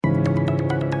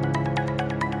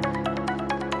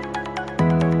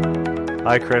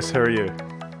Hi, Chris. How are you?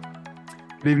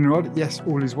 Good evening, Rod. Yes,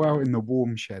 all is well in the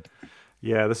warm shed.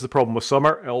 Yeah, this is the problem with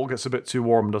summer. It all gets a bit too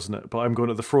warm, doesn't it? But I'm going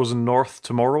to the frozen north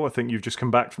tomorrow. I think you've just come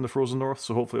back from the frozen north,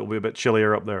 so hopefully it'll be a bit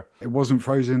chillier up there. It wasn't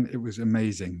frozen, it was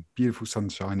amazing. Beautiful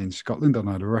sunshine in Scotland, and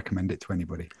I'd recommend it to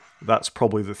anybody. That's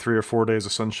probably the 3 or 4 days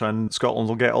of sunshine Scotland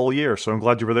will get all year, so I'm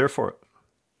glad you were there for it.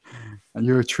 And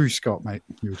you're a true Scot, mate.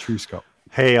 You're a true Scot.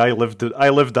 Hey, I lived it. I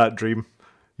lived that dream.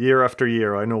 Year after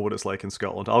year, I know what it's like in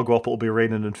Scotland. I'll go up, it'll be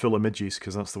raining and full of midges,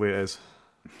 because that's the way it is.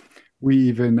 We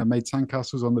even made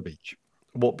sandcastles on the beach.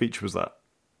 What beach was that?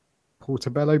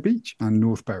 Portobello Beach and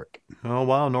North Berwick. Oh,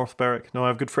 wow, North Berwick. No, I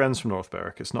have good friends from North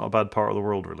Berwick. It's not a bad part of the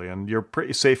world, really, and you're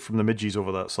pretty safe from the midges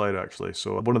over that side, actually,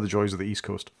 so one of the joys of the East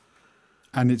Coast.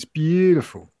 And it's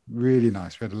beautiful. Really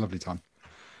nice. We had a lovely time.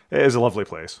 It is a lovely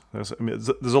place. There's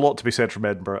a lot to be said from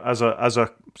Edinburgh. As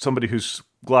a somebody whose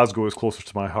Glasgow is closer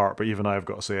to my heart, but even I've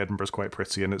got to say Edinburgh's quite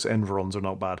pretty, and its environs are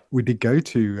not bad. We did go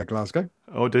to Glasgow,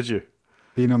 Oh, did you?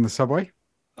 being on the subway.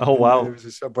 Oh, Didn't know wow. there was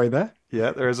a subway there.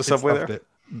 Yeah, there is a Kids subway loved there.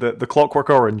 it. The Clockwork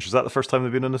Orange, is that the first time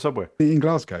they've been in a subway? In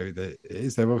Glasgow, there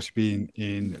is. They've obviously been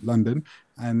in London.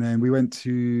 And then we went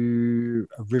to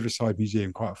a Riverside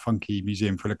Museum, quite a funky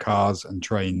museum full of cars and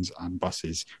trains and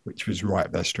buses, which was right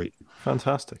up their street.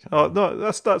 Fantastic. Oh no,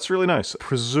 that's really nice.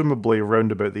 Presumably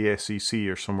around about the SEC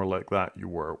or somewhere like that you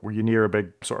were. Were you near a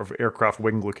big sort of aircraft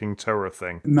wing looking tower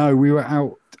thing? No, we were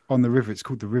out on the river. It's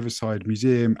called the Riverside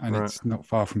Museum, and Right. it's not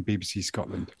far from BBC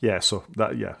Scotland. Yeah, so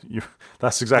that yeah,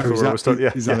 that's exactly Oh, where I was starting.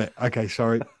 Yeah, is yeah. that it? Okay,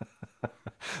 sorry.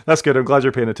 That's good. I'm glad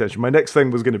you're paying attention. My next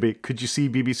thing was going to be, could you see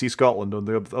BBC Scotland on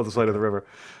the other side of the river?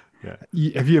 Yeah.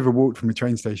 Have you ever walked from a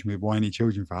train station with whiny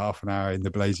children for half an hour in the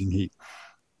blazing heat?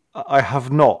 I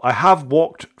have not. I have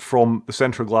walked from the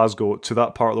centre of Glasgow to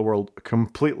that part of the world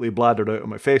completely bladdered out of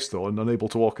my face, though, and unable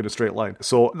to walk in a straight line.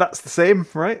 So that's the same,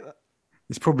 right?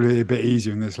 It's probably a bit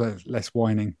easier and there's less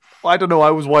whining. I don't know.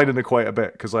 I was whining it quite a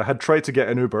bit because I had tried to get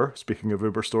an Uber, speaking of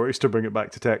Uber stories, to bring it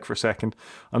back to tech for a second.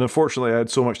 And unfortunately, I had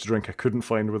so much to drink, I couldn't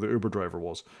find where the Uber driver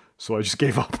was. So I just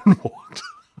gave up and walked.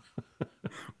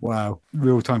 Wow.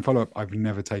 Real time follow up. I've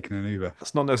never taken an Uber.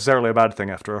 That's not necessarily a bad thing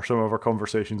after some of our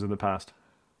conversations in the past.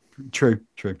 True,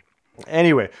 true.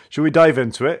 Anyway, shall we dive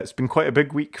into it? It's been quite a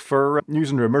big week for news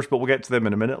and rumours, but we'll get to them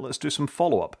in a minute. Let's do some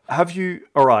follow-up. Have you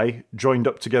or I joined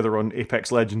up together on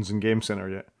Apex Legends and Game Centre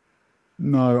yet?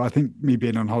 No, I think me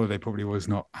being on holiday probably was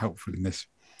not helpful in this.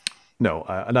 No,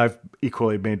 and I've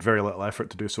equally made very little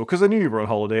effort to do so because I knew you were on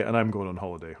holiday and I'm going on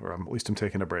holiday, or at least I'm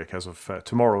taking a break as of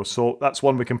tomorrow. So that's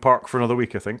one we can park for another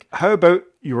week, I think. How about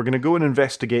you were going to go and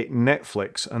investigate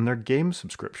Netflix and their game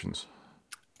subscriptions?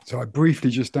 So I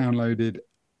briefly just downloaded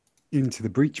Into the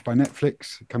Breach by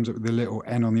Netflix. It comes up with a little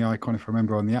N on the icon, if I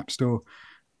remember, on the App Store.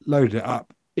 Loaded it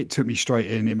up. It took me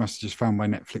straight in. It must have just found my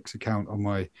Netflix account on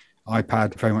my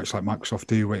iPad, very much like Microsoft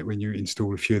do when you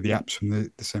install a few of the apps from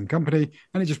the same company.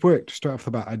 And it just worked straight off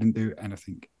the bat. I didn't do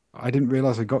anything. I didn't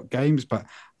realize I got games, but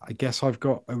I guess I've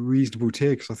got a reasonable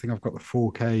tier because I think I've got the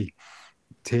 4K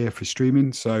tier for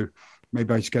streaming. So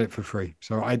maybe I just get it for free.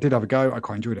 So I did have a go. I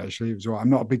quite enjoyed it, actually. It was all right. I'm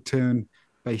not a big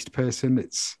turn-based person.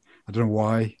 I don't know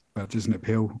why, but it doesn't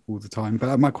appeal all the time. But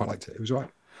I might quite liked it. It was all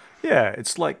right. Yeah,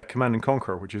 it's like Command and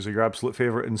Conquer, which is your absolute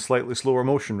favourite in slightly slower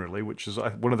motion, really, which is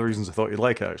one of the reasons I thought you'd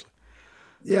like it, actually.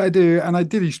 Yeah, I do. And I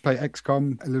did used to play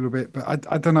XCOM a little bit, but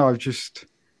I don't know.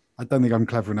 I don't think I'm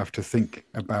clever enough to think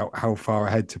about how far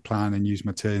ahead to plan and use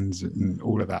my turns and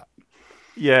all of that.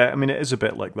 Yeah, I mean, it is a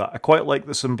bit like that. I quite like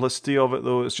the simplicity of it,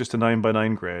 though. It's just a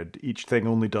 9x9 grid. Each thing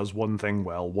only does one thing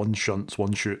well. One shunts,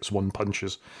 one shoots, one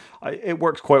punches. It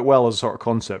works quite well as a sort of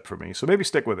concept for me. So maybe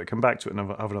stick with it. Come back to it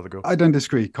and have another go. I don't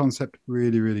disagree. Concept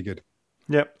really, really good.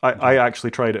 Yeah, I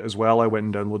actually tried it as well. I went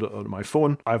and downloaded it on my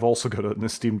phone. I've also got it on the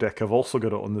Steam Deck. I've also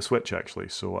got it on the Switch, actually.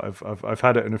 So I've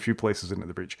had it in a few places into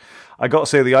the breach. I got to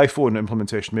say, the iPhone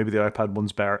implementation, maybe the iPad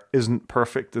one's better, isn't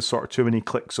perfect. There's sort of too many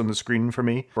clicks on the screen for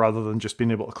me, rather than just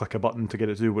being able to click a button to get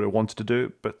it to do what I wanted to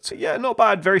do. But yeah, not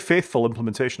bad. Very faithful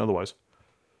implementation otherwise.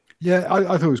 Yeah, I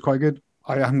thought it was quite good.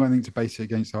 I haven't got anything to base it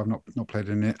against, so I've not played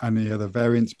any other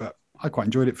variants, but I quite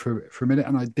enjoyed it for a minute,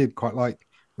 and I did quite like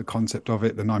the concept of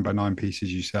it, the 9x9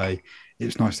 pieces you say.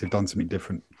 It's nice they've done something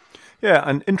different. Yeah,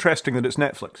 and interesting that it's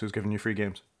Netflix who's giving you free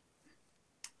games.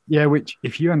 Yeah, which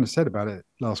if you hadn't said about it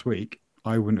last week,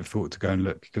 I wouldn't have thought to go and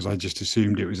look because I just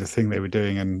assumed it was a thing they were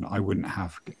doing and I wouldn't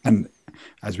have. And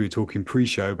as we were talking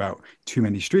pre-show about too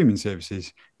many streaming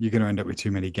services, you're going to end up with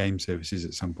too many game services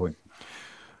at some point.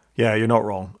 Yeah, you're not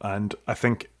wrong. And I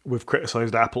think we've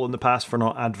criticised Apple in the past for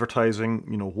not advertising,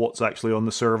 what's actually on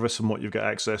the service and what you've got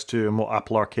access to and what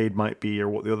Apple Arcade might be or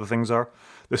what the other things are.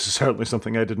 This is certainly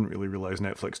something I didn't really realise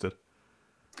Netflix did.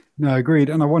 No, agreed.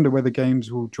 And I wonder whether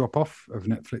games will drop off of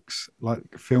Netflix like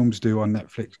films do on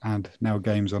Netflix and now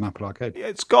games on Apple Arcade. Yeah,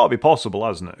 it's got to be possible,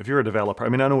 hasn't it? If you're a developer, I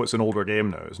mean, I know it's an older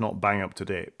game now; it's not bang up to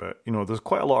date, but there's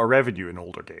quite a lot of revenue in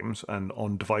older games and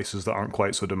on devices that aren't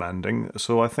quite so demanding.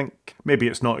 So I think maybe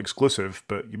it's not exclusive,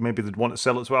 but maybe they'd want to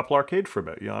sell it to Apple Arcade for a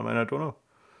bit. I mean, I don't know.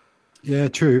 Yeah,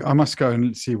 true. I must go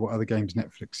and see what other games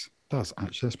Netflix does.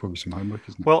 Actually, that's probably some homework,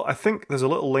 isn't it? Well, I think there's a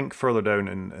little link further down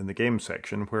in the game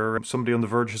section where somebody on The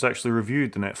Verge has actually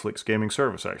reviewed the Netflix gaming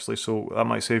service, actually. So that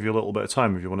might save you a little bit of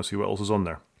time if you want to see what else is on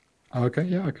there. Okay,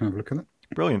 yeah, I can have a look at that.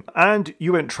 Brilliant. And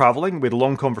you went traveling. We had a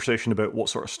long conversation about what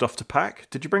sort of stuff to pack.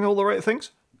 Did you bring all the right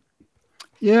things?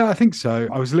 Yeah, I think so.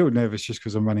 I was a little nervous just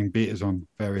because I'm running betas on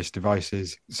various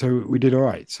devices. So we did all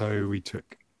right. So we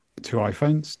took two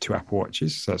iPhones, two Apple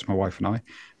Watches. So that's my wife and I.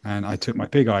 And I took my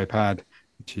big iPad,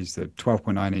 which is the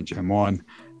 12.9-inch M1.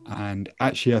 And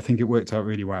actually, I think it worked out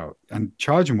really well. And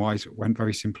charging wise, it went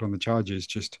very simple on the chargers,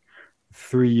 just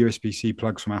three USB-C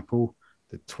plugs from Apple,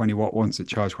 the 20-watt ones that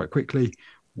charge quite quickly,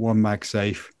 one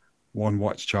MagSafe, one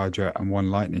watch charger, and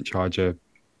one Lightning charger,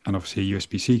 and obviously a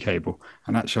USB-C cable.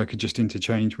 And actually, I could just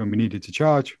interchange when we needed to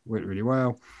charge. Worked really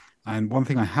well. And one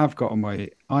thing I have got on my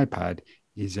iPad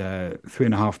is a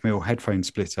 3.5 mm headphone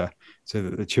splitter, so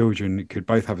that the children could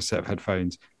both have a set of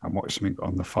headphones and watch something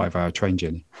on the 5-hour train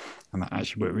journey. And that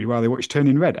actually worked really well. They watched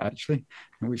Turning Red, actually,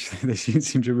 which they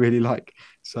seem to really like.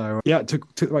 So yeah,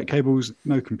 took the right cables,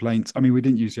 no complaints. I mean, we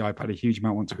didn't use the iPad a huge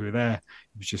amount once we were there.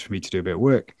 It was just for me to do a bit of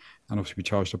work. And obviously we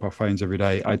charged up our phones every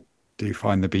day. I do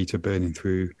find the beta burning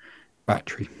through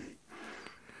battery.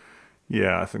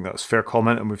 Yeah, I think that's a fair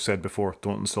comment. And we've said before,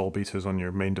 don't install betas on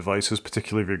your main devices,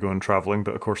 particularly if you're going traveling.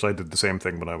 But of course, I did the same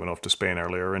thing when I went off to Spain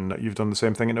earlier, and you've done the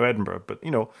same thing in Edinburgh. But,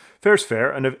 fair's fair.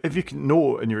 And if you can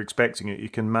know and you're expecting it, you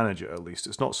can manage it at least.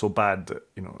 It's not so bad that,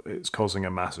 it's causing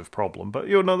a massive problem. But,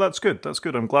 no, that's good. That's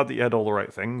good. I'm glad that you had all the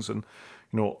right things. And,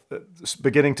 it's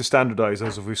beginning to standardize,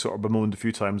 as we sort of bemoaned a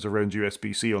few times around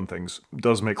USB-C on things,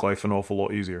 does make life an awful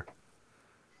lot easier.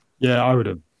 Yeah, I would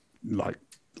have liked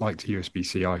a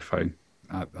USB-C iPhone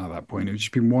at that point. It would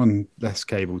just been one less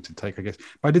cable to take, I guess.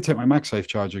 But I did take my MagSafe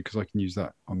charger because I can use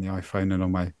that on the iPhone and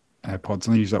on my AirPods,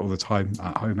 and I use that all the time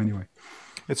at home anyway.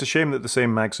 It's a shame that the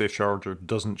same MagSafe charger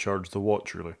doesn't charge the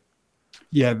watch, really.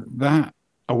 Yeah, that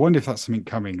I wonder if that's something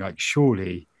coming. Like,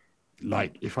 surely,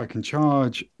 if I can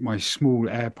charge my small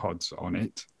AirPods on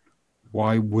it,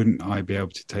 why wouldn't I be able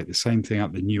to take the same thing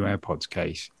out the new AirPods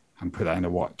case and put that in a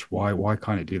watch? Why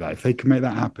can't it do that? If they can make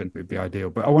that happen, it would be ideal.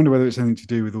 But I wonder whether it's anything to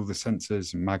do with all the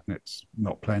sensors and magnets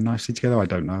not playing nicely together. I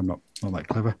don't know. I'm not that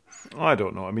clever. I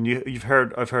don't know. I mean, I've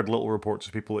heard little reports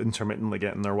of people intermittently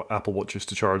getting their Apple Watches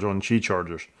to charge on Qi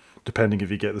chargers, depending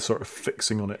if you get the sort of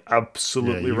fixing on it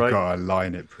absolutely you've right. Got to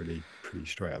line it pretty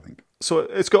straight, I think. So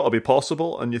it's got to be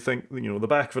possible, and you think, the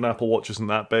back of an Apple Watch isn't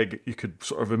that big. You could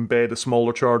sort of embed a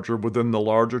smaller charger within the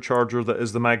larger charger that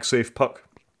is the MagSafe puck.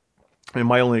 I mean,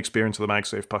 my only experience of the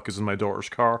MagSafe puck is in my daughter's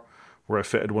car, where I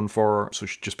fitted one for her, so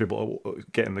she'd just be able to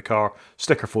get in the car,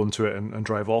 stick her phone to it, and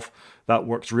drive off. That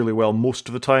works really well most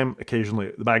of the time.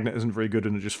 Occasionally, the magnet isn't very good,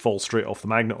 and it just falls straight off the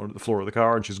magnet onto the floor of the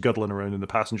car, and she's guddling around in the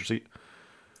passenger seat.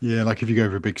 Yeah, like if you go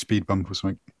over a big speed bump or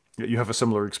something. You have a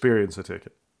similar experience, I take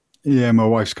it. Yeah, my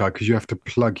wife's car, because you have to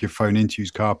plug your phone into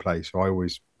use CarPlay, so I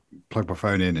always plug my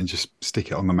phone in and just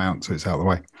stick it on the mount so it's out of the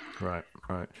way. Right.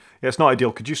 Yeah, it's not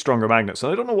ideal. Could use stronger magnets,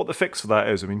 and I don't know what the fix for that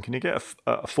is. I mean, can you get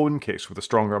a phone case with a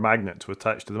stronger magnet to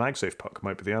attach to the MagSafe puck?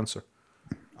 Might be the answer.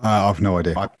 I've no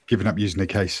idea. I've given up using a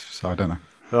case, so I don't know.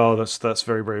 Oh, that's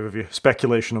very brave of you.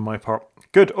 Speculation on my part.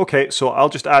 Good. Okay, so I'll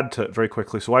just add to it very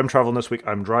quickly. So I'm traveling this week.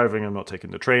 I'm driving. I'm not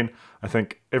taking the train. I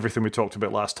think everything we talked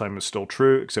about last time is still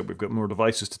true, except we've got more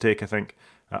devices to take, I think.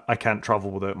 I can't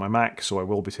travel without my Mac, so I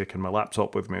will be taking my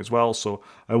laptop with me as well, so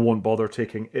I won't bother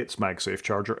taking its MagSafe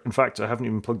charger. In fact, I haven't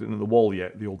even plugged it into the wall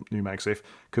yet, the old new MagSafe,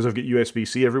 because I've got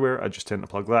USB-C everywhere. I just tend to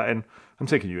plug that in. I'm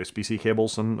taking USB-C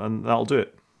cables, and that'll do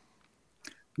it.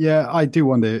 Yeah, I do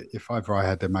wonder if ever I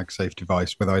had a MagSafe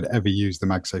device, whether I'd ever use the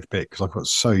MagSafe bit, because I've got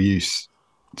so used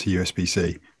to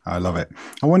USB-C. I love it.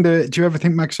 I wonder, do you ever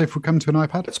think MagSafe will come to an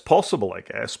iPad? It's possible, I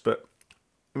guess, but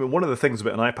I mean, one of the things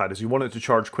about an iPad is you want it to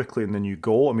charge quickly and then you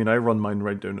go. I mean, I run mine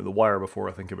right down to the wire before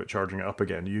I think about charging it up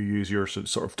again. You use yours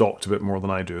sort of docked a bit more than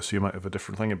I do, so you might have a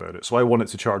different thing about it. So I want it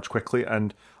to charge quickly,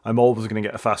 and I'm always going to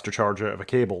get a faster charge out of a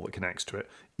cable that connects to it.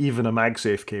 Even a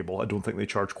MagSafe cable, I don't think they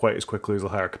charge quite as quickly as the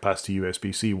higher capacity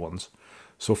USB-C ones.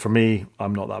 So for me,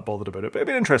 I'm not that bothered about it, but it'd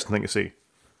be an interesting thing to see.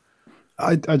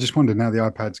 I just wonder now the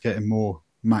iPad's getting more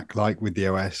Mac-like with the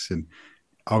OS, and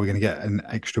are we going to get an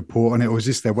extra port on it, or is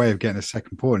this their way of getting a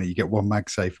second port on it? You get one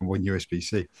MagSafe and one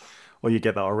USB-C. Well, you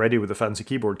get that already with the fancy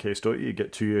keyboard case, don't you? You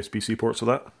get two USB-C ports of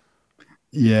that.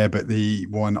 Yeah, but the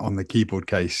one on the keyboard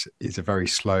case is a very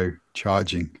slow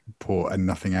charging port and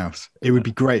nothing else. It would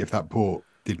be great if that port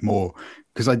did more,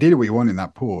 because ideally what you want in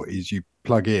that port is you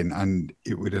plug in and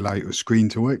it would allow your screen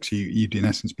to work. So you'd in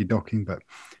essence be docking, but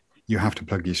you have to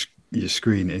plug your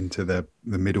screen into the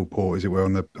middle port, as it were,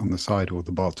 on the side or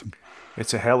the bottom.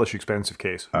 It's a hellish expensive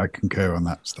case. I concur on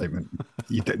that statement.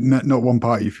 Not one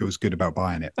part of you feels good about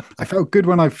buying it. I felt good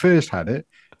when I first had it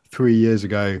 3 years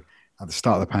ago at the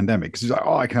start of the pandemic, because it's like,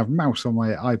 oh, I can have mouse on my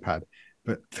iPad.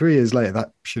 But 3 years later,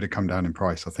 that should have come down in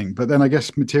price, I think. But then I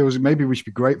guess materials, maybe we should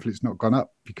be grateful it's not gone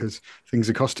up because things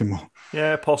are costing more.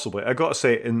 Yeah, possibly. I got to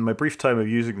say, in my brief time of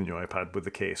using the new iPad with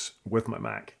the case with my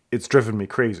Mac, it's driven me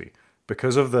crazy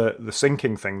because of the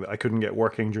syncing thing that I couldn't get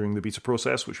working during the beta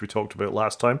process, which we talked about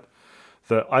last time.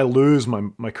 That I lose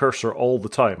my cursor all the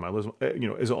time. I lose,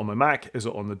 is it on my Mac? Is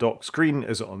it on the dock screen?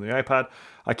 Is it on the iPad?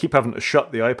 I keep having to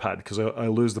shut the iPad because I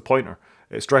lose the pointer.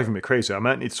 It's driving me crazy. I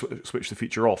might need to switch the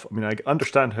feature off. I mean, I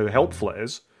understand how helpful it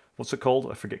is. What's it called?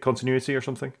 I forget. Continuity or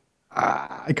something?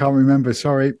 I can't remember.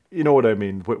 Sorry. You know what I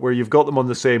mean, where you've got them on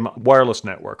the same wireless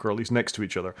network, or at least next to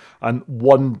each other, and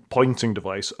one pointing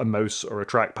device, a mouse or a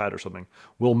trackpad or something,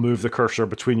 will move the cursor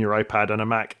between your iPad and a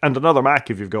Mac, and another Mac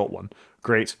if you've got one.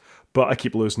 Great. But I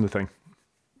keep losing the thing.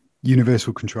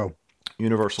 Universal control.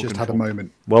 Universal Just control. had a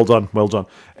moment. Well done, well done.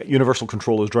 Universal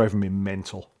control is driving me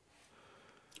mental.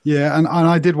 Yeah, and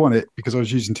I did want it because I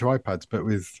was using two iPads, but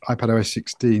with iPadOS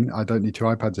 16, I don't need two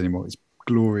iPads anymore. It's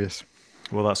glorious.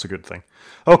 Well, that's a good thing.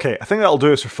 Okay, I think that'll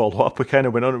do us for follow-up. We kind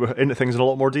of went into things in a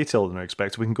lot more detail than I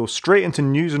expected. We can go straight into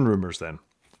news and rumours then.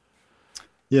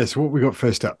 Yeah, so what we got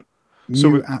first up?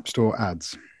 New App Store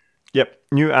ads. Yep,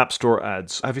 new App Store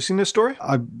ads. Have you seen this story?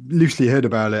 I've loosely heard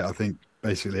about it. I think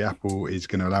basically Apple is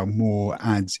going to allow more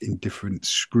ads in different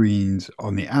screens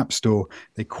on the App Store.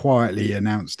 They quietly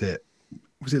announced it.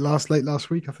 Was it late last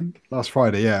week, I think? Last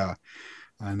Friday, yeah.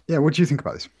 And yeah, what do you think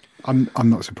about this? I'm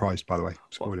not surprised, by the way.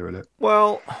 Spoiler alert.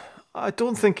 Well, I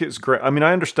don't think it's great. I mean,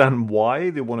 I understand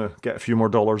why they want to get a few more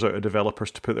dollars out of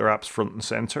developers to put their apps front and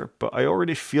center, but I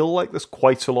already feel like there's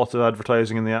quite a lot of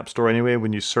advertising in the App Store anyway.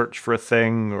 When you search for a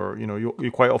thing, or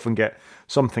you quite often get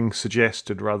something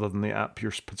suggested rather than the app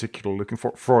you're particularly looking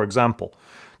for. For example,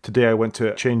 today I went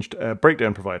to changed a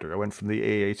breakdown provider. I went from the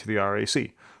AA to the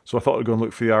RAC. So I thought I'd go and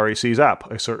look for the RAC's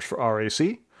app. I searched for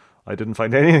RAC. I didn't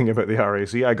find anything about the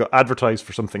RAC. I got advertised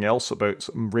for something else about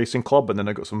some racing club, and then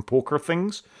I got some poker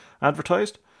things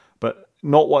advertised, but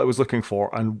not what I was looking for.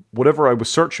 And whatever I was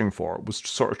searching for was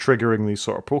sort of triggering these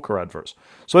sort of poker adverts.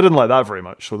 So I didn't like that very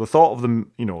much. So the thought of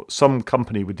them, some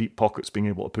company with deep pockets being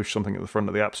able to push something at the front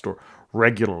of the App Store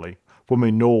regularly, when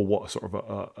we know what sort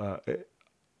of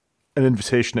an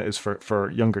invitation it is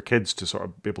for younger kids to sort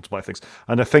of be able to buy things.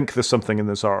 And I think there's something in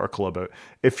this article about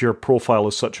if your profile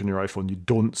is such on your iPhone, you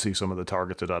don't see some of the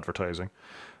targeted advertising.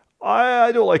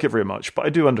 I don't like it very much, but I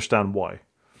do understand why.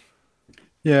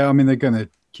 Yeah, I mean, they're going to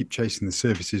keep chasing the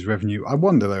services revenue. I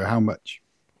wonder, though, how much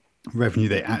revenue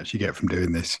they actually get from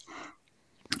doing this.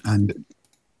 And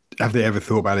have they ever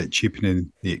thought about it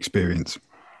cheapening the experience?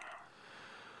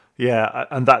 Yeah,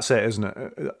 and that's it, isn't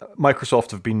it? Microsoft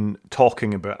have been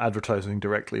talking about advertising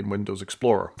directly in Windows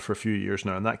Explorer for a few years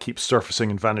now, and that keeps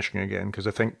surfacing and vanishing again because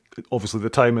I think obviously the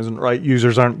time isn't right.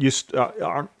 Users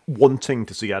aren't wanting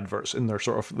to see adverts in their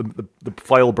sort of the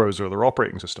file browser or their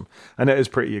operating system, and it is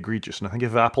pretty egregious. And I think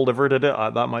if Apple ever did it,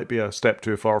 that might be a step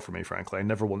too far for me. Frankly, I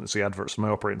never want to see adverts in my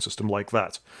operating system like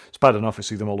that. It's bad enough I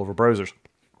see them all over browsers.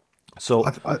 So,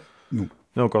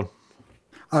 no, go on.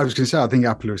 I was going to say, I think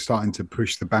Apple are starting to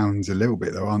push the bounds a little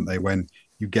bit, though, aren't they? When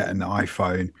you get an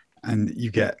iPhone and you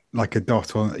get like a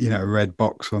dot on, a red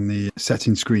box on the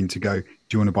setting screen to go, do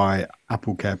you want to buy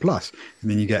Apple Care Plus? And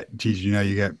then you get,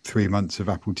 you get 3 months of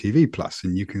Apple TV Plus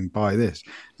and you can buy this.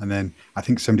 And then I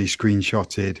think somebody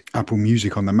screenshotted Apple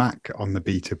Music on the Mac on the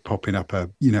beta, popping up a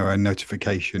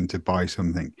notification to buy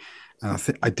something.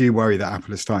 And I do worry that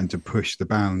Apple is starting to push the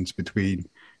bounds between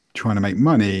trying to make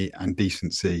money and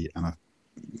decency. And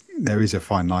there is a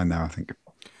fine line there, I think.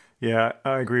 Yeah,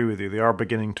 I agree with you. They are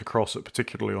beginning to cross it,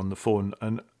 particularly on the phone,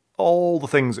 and all the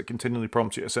things that continually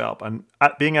prompt you to set up. And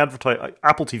being advertised,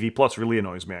 Apple TV Plus really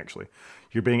annoys me, actually.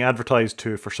 You're being advertised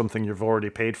for something you've already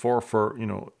paid for,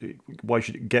 why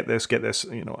should you get this,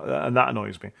 and that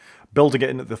annoys me. Building it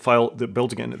into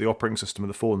building it into the operating system of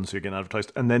the phone, so you're getting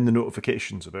advertised, and then the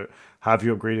notifications about, have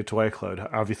you upgraded to iCloud?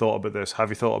 Have you thought about this? Have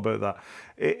you thought about that?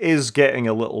 It is getting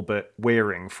a little bit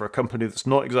wearing for a company that's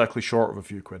not exactly short of a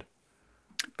few quid.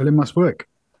 But it must work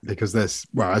because as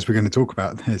we're going to talk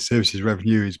about, their services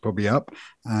revenue is probably up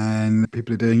and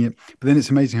people are doing it. But then it's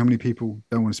amazing how many people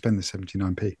don't want to spend the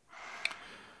 79p.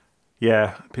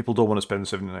 Yeah, people don't want to spend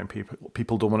 79p.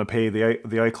 People don't want to pay the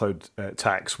iCloud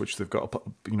tax, which they've got,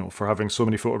 for having so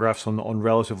many photographs on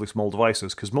relatively small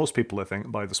devices. Because most people, I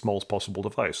think, buy the smallest possible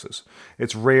devices.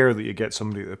 It's rare that you get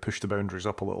somebody that push the boundaries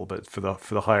up a little bit for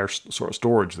the higher sort of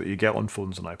storage that you get on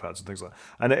phones and iPads and things like that.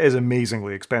 And it is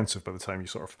amazingly expensive by the time you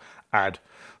sort of add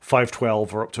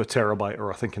 512 or up to a terabyte,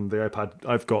 or I think in the iPad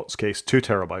I've got's case, 2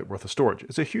 terabyte worth of storage.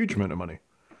 It's a huge amount of money.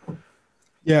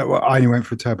 Yeah, well, I only went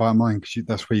for a terabyte on mine because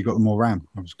that's where you got the more RAM.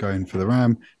 I was going for the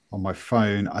RAM on my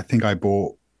phone. I think I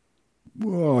bought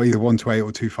either 128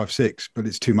 or 256, but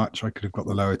it's too much. I could have got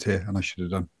the lower tier, and I should have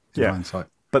done in Yeah. hindsight.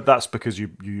 But that's because you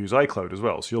use iCloud as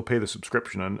well. So you'll pay the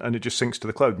subscription and it just syncs to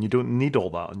the cloud and you don't need all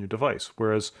that on your device.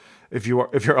 Whereas if you're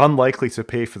unlikely to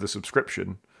pay for the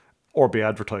subscription or be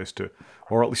advertised to,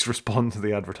 or at least respond to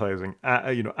the advertising,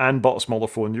 and bought a smaller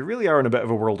phone, you really are in a bit of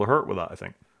a world of hurt with that, I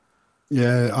think.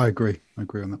 Yeah, I agree. I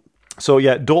agree on that. So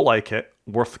yeah, don't like it.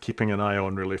 Worth keeping an eye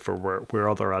on really for where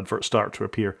other adverts start to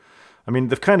appear. I mean,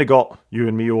 they've kind of got you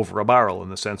and me over a barrel in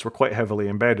the sense we're quite heavily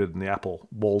embedded in the Apple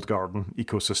walled garden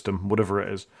ecosystem, whatever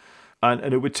it is.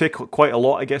 And it would take quite a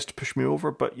lot, I guess, to push me over.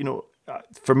 But,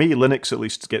 for me, Linux at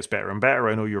least gets better and better.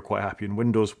 I know you're quite happy in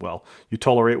Windows. Well, you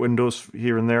tolerate Windows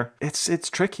here and there. It's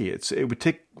tricky. It would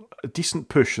take a decent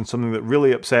push and something that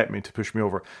really upset me to push me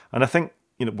over. And I think,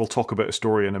 we'll talk about a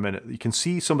story in a minute. You can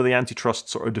see some of the antitrust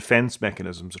sort of defense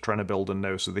mechanisms are trying to build in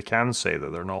now so they can say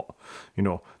that they're not,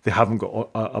 they haven't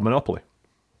got a monopoly.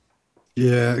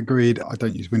 Yeah, agreed. I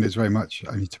don't use Windows very much,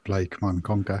 only to play Command and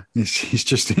Conquer. It's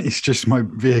just my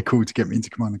vehicle to get me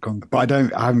into Command and Conquer. But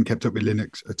I haven't kept up with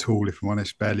Linux at all, if I'm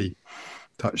honest. Barely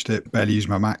touched it, barely used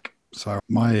my Mac. So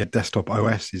my desktop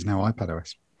OS is now iPad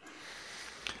OS.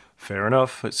 Fair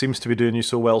enough. It seems to be doing you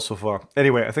so well so far.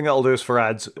 Anyway, I think that'll do us for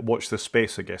ads. Watch this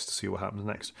space, I guess, to see what happens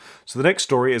next. So the next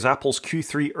story is Apple's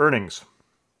Q3 earnings.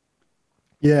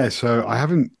 Yeah, so I've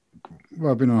been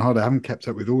on holiday. I haven't kept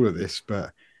up with all of this,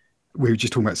 but we were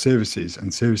just talking about services,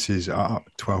 and services are up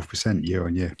 12% year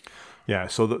on year. Yeah,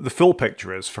 so the full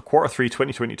picture is, for quarter 3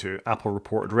 2022, Apple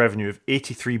reported revenue of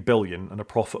 $83 billion and a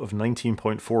profit of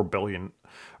 $19.4 billion.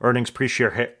 Earnings per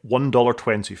share hit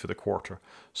 $1.20 for the quarter.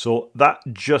 So that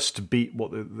just beat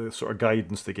what the sort of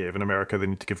guidance they gave. In America, they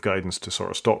need to give guidance to sort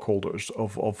of stockholders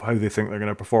of how they think they're going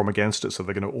to perform against it, so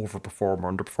they're going to overperform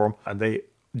or underperform. And they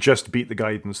just beat the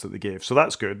guidance that they gave. So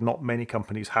that's good. Not many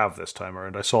companies have this time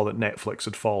around. I saw that Netflix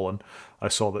had fallen. I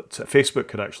saw that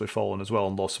Facebook had actually fallen as well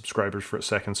and lost subscribers for its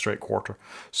second straight quarter.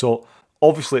 So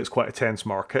obviously it's quite a tense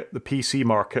market. The PC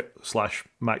market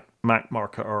 / Mac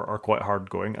market are quite hard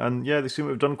going. And yeah, they seem to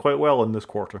have done quite well in this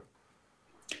quarter.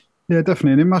 Yeah,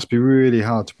 definitely. And it must be really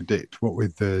hard to predict what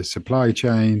with the supply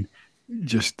chain,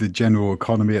 just the general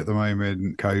economy at the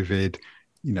moment, COVID,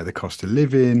 the cost of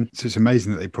living. So it's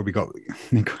amazing that they probably got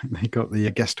they got the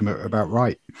guesstimate about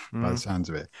right by the sounds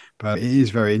of it. But it is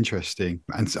very interesting.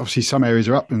 And obviously some areas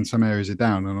are up and some areas are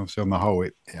down. And obviously on the whole,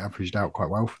 it averaged out quite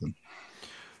well for them.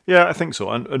 Yeah, I think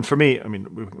so. And for me, I mean,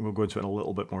 we'll go into it in a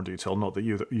little bit more detail. Not that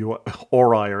you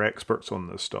or I are experts on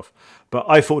this stuff, but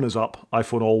iPhone is up.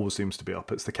 iPhone always seems to be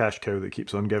up. It's the cash cow that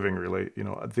keeps on giving, really.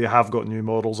 They have got new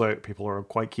models out. People are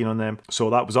quite keen on them. So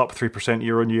that was up 3%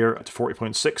 year on year to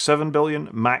 40.67 billion.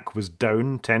 Mac was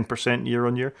down 10% year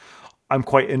on year. I'm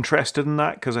quite interested in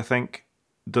that because I think,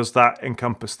 does that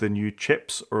encompass the new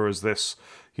chips, or is this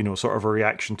sort of a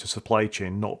reaction to supply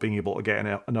chain not being able to get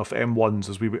enough M1s,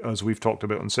 as we've talked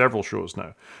about on several shows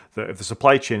now? That if the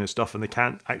supply chain is stuff and they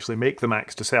can't actually make the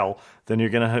Macs to sell, then you're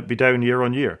going to be down year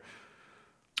on year.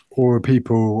 Or are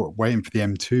people waiting for the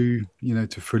M2,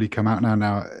 to fully come out now?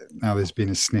 Now there's been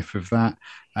a sniff of that.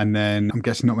 And then I'm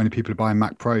guessing not many people are buying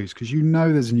Mac Pros because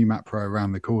there's a new Mac Pro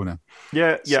around the corner.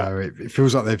 Yeah. So it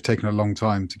feels like they've taken a long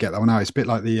time to get that one out. It's a bit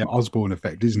like the Osborne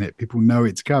effect, isn't it? People know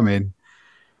it's coming,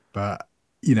 but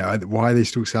why are they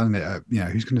still selling it?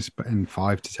 Who's going to spend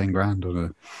 5 to 10 grand on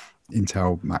a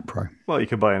Intel Mac Pro? Well, you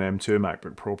could buy an M2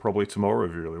 MacBook Pro probably tomorrow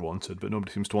if you really wanted, but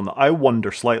nobody seems to want that. I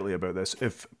wonder slightly about this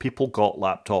if people got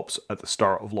laptops at the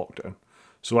start of lockdown.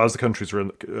 So as the countries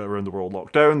around the world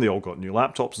locked down, they all got new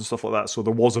laptops and stuff like that. So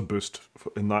there was a boost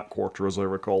in that quarter, as I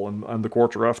recall, and the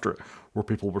quarter after it, where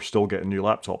people were still getting new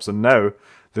laptops. And now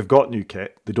they've got new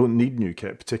kit. They don't need new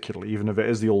kit, particularly, even if it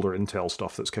is the older Intel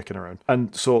stuff that's kicking around.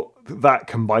 And so that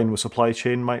combined with supply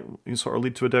chain might sort of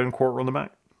lead to a down quarter on the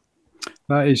Mac.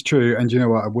 That is true. And you know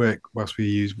what? At work, whilst we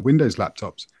use Windows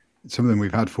laptops, some of them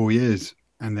we've had 4 years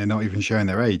and they're not even showing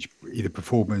their age, either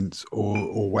performance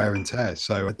or wear and tear.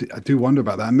 So I do wonder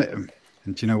about that. And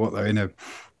do you know what? They're in a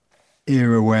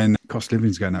era when cost of living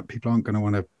is going up. People aren't going to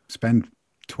want to spend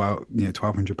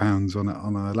 £1,200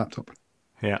 on a laptop.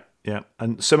 Yeah. Yeah,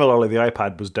 and similarly, the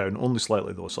iPad was down only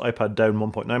slightly though. So iPad down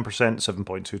 1.9%,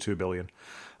 7.22 billion.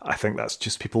 I think that's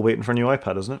just people waiting for a new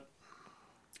iPad, isn't it?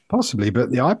 Possibly,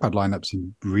 but the iPad lineup's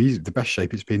in the best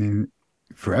shape it's been in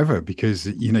forever because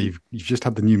you've just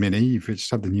had the new Mini, you've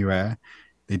just had the new Air.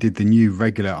 They did the new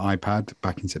regular iPad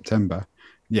back in September.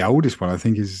 The oldest one, I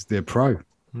think, is the Pro.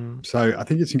 Mm. So I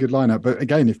think it's a good lineup. But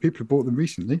again, if people have bought them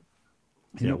recently,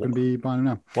 you're Yeah. not going to be buying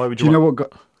them now. Why would Do you you know want?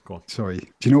 what got? Go on. Sorry.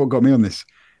 Do you know what got me on this?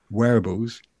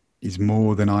 Wearables is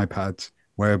more than iPads.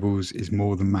 Wearables is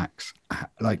more than Macs.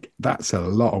 Like that's a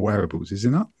lot of wearables,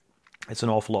 isn't it? It's an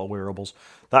awful lot of wearables.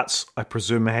 That's, I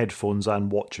presume, headphones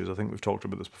and watches. I think we've talked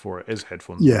about this before. It is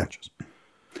headphones and Yeah. watches.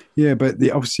 Yeah, but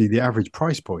obviously the average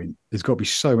price point has got to be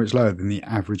so much lower than the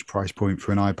average price point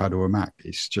for an iPad or a Mac.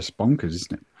 It's just bonkers,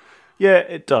 isn't it? Yeah,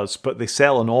 it does, but they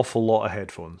sell an awful lot of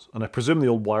headphones, and I presume the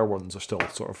old wire ones are still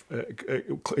sort of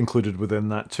included within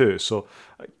that too. So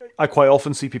I quite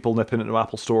often see people nipping into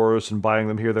Apple stores and buying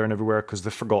them here, there, and everywhere because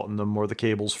they've forgotten them, or the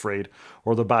cable's frayed,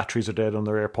 or the batteries are dead on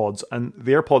their AirPods. And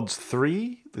the AirPods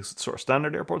 3, the sort of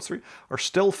standard AirPods 3, are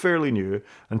still fairly new,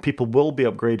 and people will be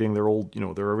upgrading their old,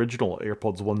 their original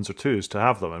AirPods 1s or 2s to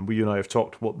have them. And you and I have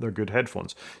talked what they're good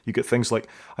headphones. You get things like,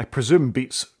 I presume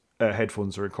Beats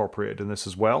headphones are incorporated in this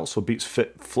as well. So Beats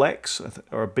Fit Flex,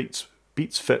 or Beats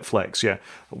Fit Flex, yeah,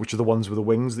 which are the ones with the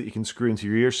wings that you can screw into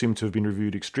your ears, seem to have been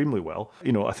reviewed extremely well.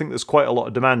 I think there's quite a lot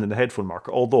of demand in the headphone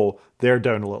market, although they're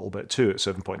down a little bit too at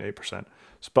 7.8%.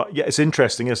 But yeah, it's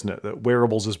interesting, isn't it, that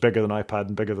wearables is bigger than iPad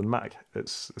and bigger than Mac.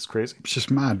 It's crazy. It's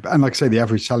just mad. And like I say, the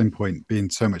average selling point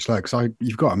being so much lower, because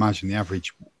you've got to imagine the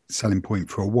average selling point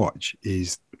for a watch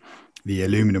is the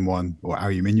aluminum one or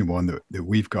aluminium one that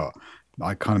we've got.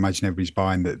 I can't imagine everybody's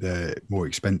buying the more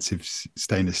expensive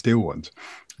stainless steel ones,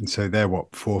 and so they're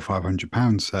what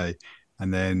 £400-500 say,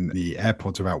 and then the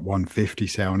AirPods are about 150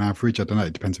 say on average. I don't know.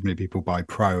 It depends how many people buy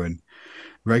Pro and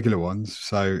regular ones.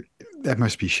 So that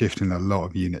must be shifting a lot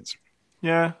of units.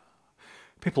 Yeah.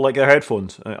 People like their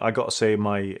headphones. I got to say,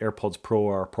 my AirPods Pro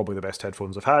are probably the best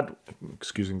headphones I've had,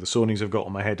 excusing the Sonys I've got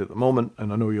on my head at the moment.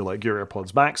 And I know you like your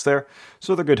AirPods Max there.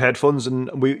 So they're good headphones.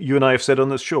 And you and I have said on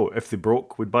this show, if they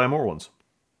broke, we'd buy more ones.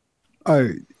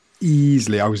 Oh,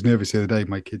 easily. I was nervous the other day.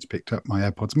 My kids picked up my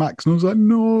AirPods Max, and I was like,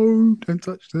 no, don't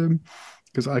touch them.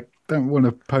 Because I don't want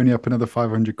to pony up another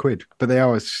 500 quid. But they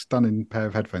are a stunning pair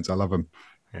of headphones. I love them.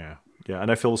 Yeah. Yeah,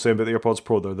 and I feel the same about the AirPods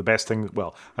Pro. They're the best thing.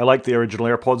 Well, I like the original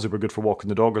AirPods. They were good for walking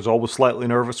the dog. I was always slightly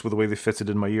nervous with the way they fitted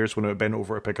in my ears when I bent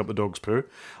over to pick up the dog's poo.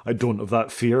 I don't have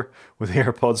that fear with the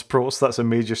AirPods Pro, so that's a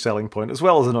major selling point, as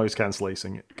well as the noise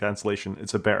cancellation.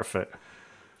 It's a better fit.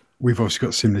 We've also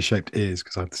got similar shaped ears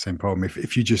because I have the same problem.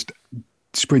 If you just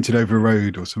sprinted over a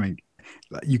road or something,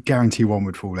 you guarantee one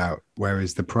would fall out,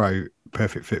 whereas the Pro,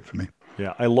 perfect fit for me.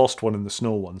 Yeah, I lost one in the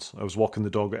snow once. I was walking the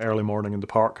dog early morning in the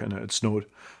park and it had snowed.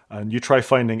 And you try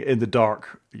finding in the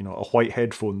dark, a white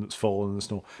headphone that's fallen in the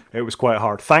snow. It was quite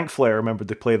hard. Thankfully, I remembered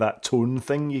they play that tone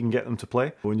thing you can get them to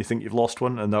play when you think you've lost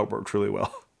one, and that worked really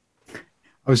well.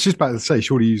 I was just about to say,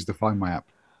 surely use the Find My app.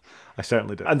 I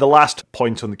certainly did. And the last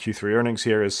point on the Q3 earnings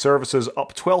here is services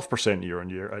up 12% year on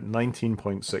year at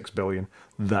 19.6 billion.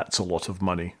 That's a lot of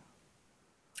money.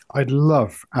 I'd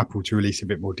love Apple to release a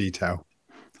bit more detail.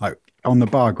 Like on the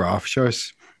bar graph, show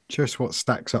us what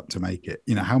stacks up to make it.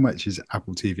 How much is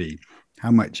Apple TV? How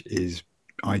much is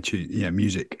iTunes,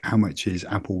 music? How much is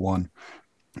Apple One?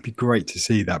 It'd be great to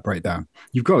see that breakdown.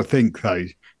 You've got to think though,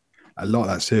 a lot of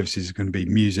that services is going to be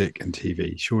music and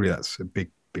TV. Surely that's a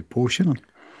big portion.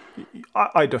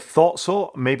 I'd have thought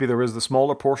so. Maybe there is the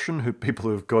smaller portion people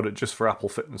who've got it just for Apple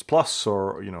Fitness Plus,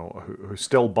 or who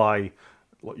still buy.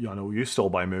 I know you still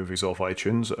buy movies off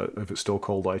iTunes, if it's still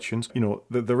called iTunes.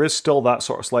 There is still that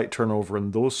sort of slight turnover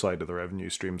in those side of the revenue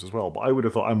streams as well. But I would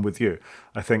have thought, I'm with you.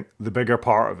 I think the bigger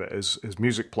part of it is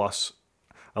Music Plus.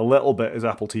 A little bit is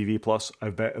Apple TV Plus.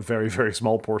 I bet a very, very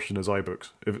small portion is iBooks,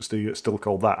 if it's still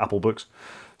called that, Apple Books.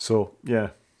 So, yeah.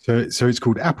 So it's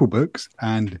called Apple Books,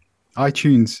 and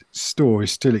iTunes Store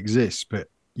still exists, but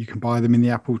you can buy them in the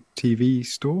Apple TV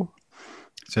Store.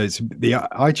 So it's the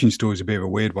iTunes Store is a bit of a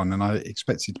weird one, and I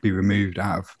expect it to be removed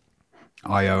out of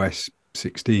iOS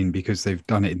 16 because they've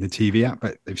done it in the TV app,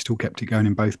 but they've still kept it going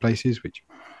in both places, which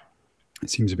it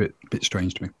seems a bit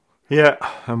strange to me. Yeah,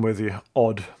 I'm with you.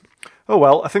 Odd. Oh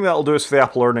well, I think that'll do us for the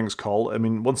Apple earnings call. I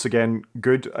mean, once again,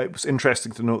 good. It was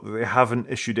interesting to note that they haven't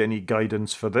issued any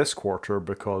guidance for this quarter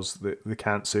because they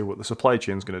can't say what the supply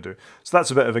chain's going to do. So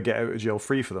that's a bit of a get out of jail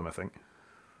free for them, I think.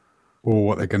 Or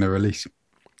what they're going to release.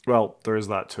 Well, there is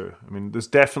that too. I mean, there's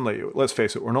definitely, let's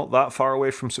face it, we're not that far away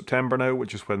from September now,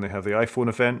 which is when they have the iPhone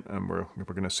event, and we're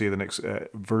going to see the next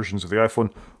versions of the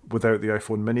iPhone without the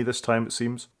iPhone mini this time, it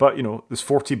seems. But, there's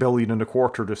 40 billion and a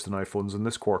quarter just in iPhones in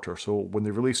this quarter, so when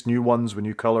they release new ones with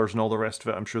new colours and all the rest of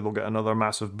it, I'm sure they'll get another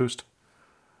massive boost.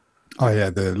 Oh yeah,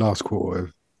 the last quarter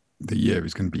of the year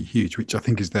is going to be huge, which I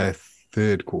think is their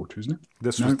third quarter, isn't it?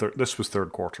 This was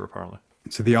third quarter, apparently.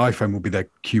 So the iPhone will be their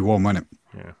Q1, won't it?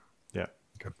 Yeah.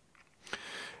 Okay.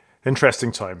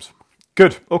 Interesting times.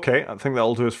 Good. Okay, I think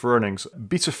that'll do us for earnings.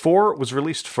 Beta 4 was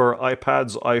released for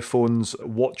iPads, iPhones,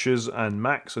 watches, and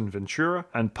Macs and Ventura,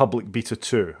 and public Beta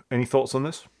 2. Any thoughts on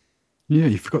this? Yeah,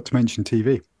 you forgot to mention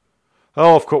TV.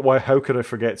 Oh, of course. Why? How could I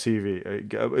forget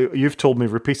TV? You've told me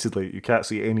repeatedly you can't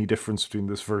see any difference between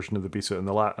this version of the beta and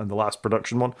the last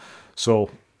production one. So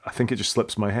I think it just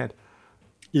slips my head.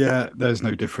 Yeah, there's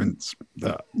no difference,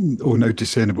 or no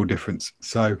discernible difference.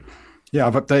 So, yeah,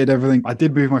 I've updated everything. I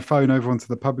did move my phone over onto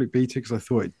the public beta because I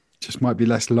thought it just might be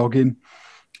less login.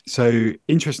 So,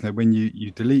 interesting, when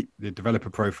you delete the developer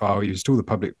profile, you install the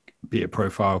public beta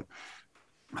profile,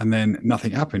 and then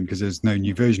nothing happened because there's no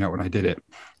new version out when I did it.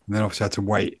 And then obviously I had to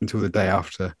wait until the day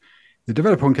after the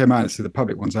developer one came out and said the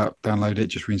public one's out, download it,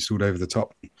 just reinstalled over the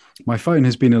top. My phone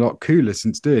has been a lot cooler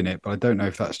since doing it, but I don't know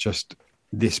if that's just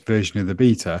this version of the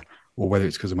beta or whether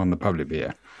it's because I'm on the public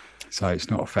beta. So it's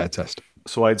not a fair test.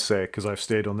 So I'd say, because I've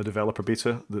stayed on the developer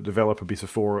beta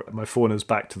 4, my phone is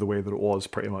back to the way that it was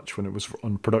pretty much when it was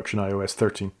on production iOS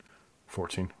 13.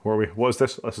 14. Where are we? What is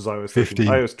this? This is iOS 13.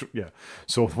 15. Yeah.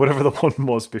 So whatever the one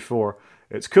was before,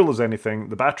 it's cool as anything.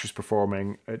 The battery's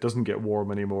performing. It doesn't get warm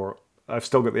anymore. I've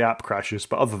still got the app crashes,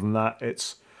 but other than that,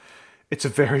 it's a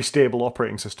very stable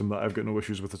operating system that I've got no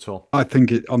issues with at all. I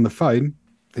think it on the phone,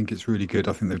 I think it's really good.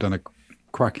 I think they've done a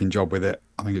cracking job with it.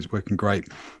 I think it's working great.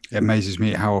 It amazes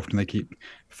me how often they keep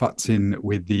futzing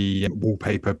with the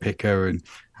wallpaper picker and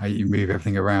how you move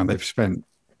everything around. They've spent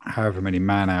however many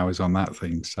man hours on that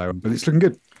thing. So, but it's looking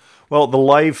good. Well, the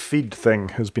live feed thing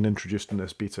has been introduced in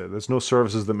this beta. There's no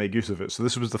services that make use of it. So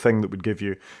this was the thing that would give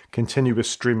you continuous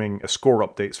streaming score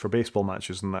updates for baseball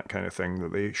matches and that kind of thing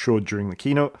that they showed during the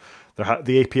keynote.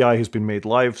 The API has been made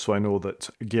live, so I know that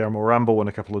Guillermo Rambo and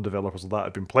a couple of developers of that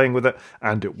have been playing with it,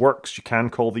 and it works. You can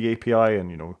call the API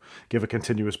and, give a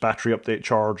continuous battery update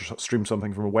charge, stream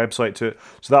something from a website to it.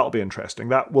 So that'll be interesting.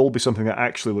 That will be something that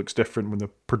actually looks different when the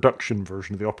production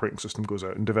version of the operating system goes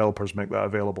out and developers make that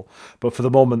available. But for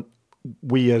the moment,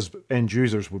 we as end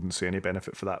users wouldn't see any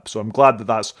benefit for that. So I'm glad that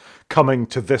that's coming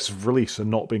to this release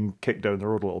and not being kicked down the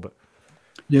road a little bit.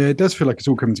 Yeah, it does feel like it's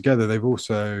all coming together. They've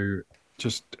also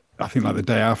just, I think like the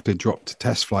day after, dropped a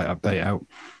test flight update out,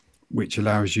 which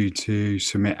allows you to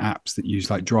submit apps that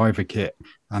use like DriverKit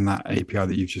and that API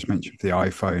that you've just mentioned for the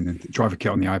iPhone and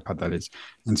DriverKit on the iPad, that is.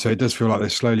 And so it does feel like they're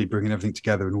slowly bringing everything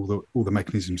together and all the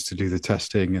mechanisms to do the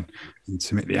testing and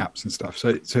submit the apps and stuff. So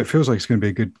it feels like it's going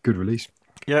to be a good release.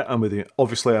 Yeah, I'm with you.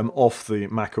 Obviously, I'm off the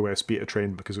macOS beta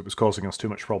train because it was causing us too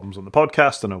much problems on the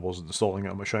podcast and I wasn't installing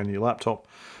it on my shiny laptop.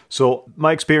 So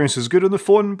my experience is good on the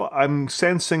phone, but I'm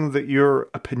sensing that your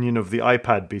opinion of the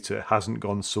iPad beta hasn't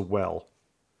gone so well.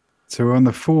 So we're on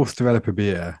the 4th developer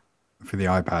beta for the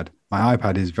iPad. My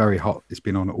iPad is very hot. It's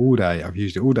been on all day. I've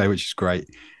used it all day, which is great.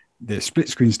 The split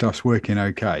screen stuff's working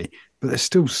okay, but there's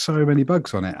still so many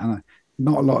bugs on it. And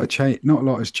not a lot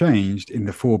has changed in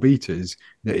the 4 betas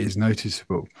that is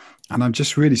noticeable. And I'm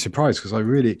just really surprised because I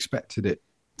really expected it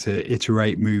to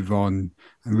iterate, move on,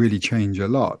 and really change a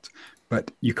lot.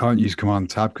 But you can't use Command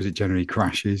Tab because it generally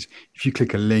crashes. If you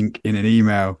click a link in an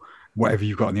email, whatever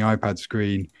you've got on the iPad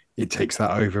screen, it takes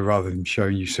that over rather than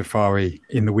showing you Safari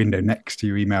in the window next to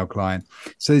your email client.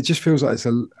 So it just feels like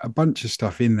there's a bunch of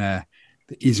stuff in there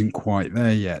that isn't quite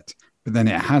there yet. But then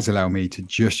it has allowed me to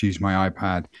just use my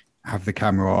iPad, have the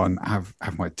camera on, have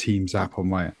my Teams app on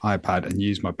my iPad and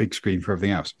use my big screen for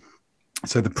everything else.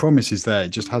 So the promise is there. It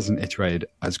just hasn't iterated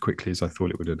as quickly as I thought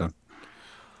it would have done.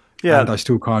 Yeah. And I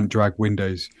still can't drag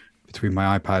windows between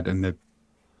my iPad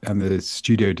and the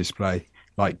studio display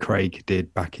like Craig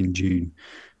did back in June.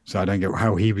 So I don't get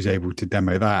how he was able to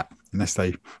demo that unless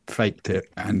they faked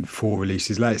it and 4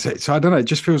 releases later. So I don't know. It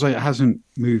just feels like it hasn't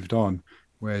moved on.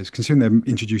 Whereas considering they're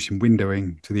introducing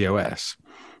windowing to the OS,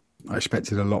 I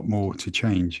expected a lot more to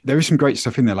change. There is some great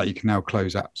stuff in there, like you can now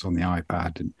close apps on the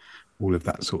iPad and all of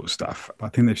that sort of stuff. But I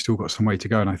think they've still got some way to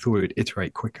go, and I thought it would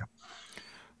iterate quicker.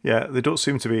 Yeah, they don't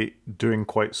seem to be doing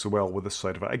quite so well with this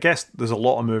side of it. I guess there's a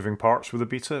lot of moving parts with the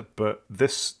beta, but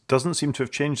this doesn't seem to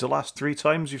have changed the last 3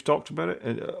 times you've talked about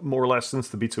it, more or less since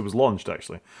the beta was launched,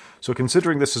 actually. So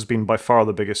considering this has been by far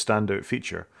the biggest standout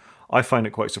feature, I find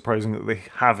it quite surprising that they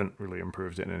haven't really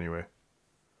improved it in any way.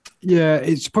 Yeah,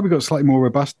 it's probably got slightly more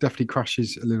robust. Definitely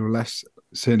crashes a little less.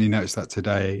 Certainly noticed that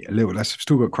today. A little less. I've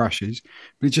still got crashes,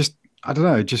 but it just I don't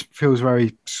know. It just feels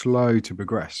very slow to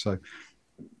progress. So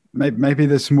maybe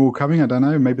there's some more coming. I don't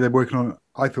know. Maybe they're working on.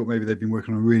 I thought maybe they'd been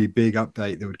working on a really big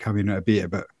update that would come in at a beta,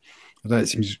 but I don't know. It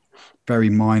seems very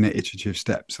minor iterative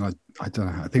steps, and I don't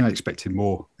know. I think I expected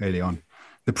more early on.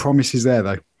 The promise is there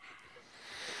though.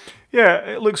 Yeah,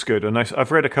 it looks good, and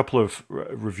I've read a couple of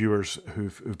reviewers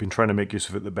who've been trying to make use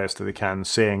of it the best that they can,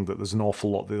 saying that there's an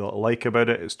awful lot they like about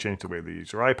it. It's changed the way they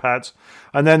use their iPads,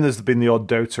 and then there's been the odd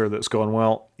doubter that's gone,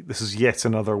 well, this is yet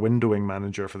another windowing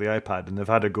manager for the iPad, and they've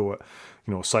had a go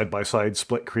at, side by side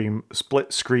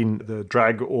split screen, the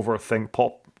drag over thing,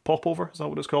 pop over, is that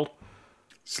what it's called?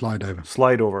 Slide over.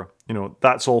 Slide over.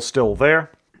 That's all still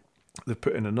there. They've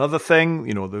put in another thing,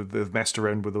 they've messed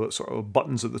around with the sort of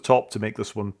buttons at the top to make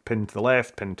this one pin to the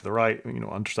left, pin to the right,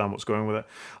 understand what's going with it.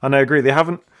 And I agree, they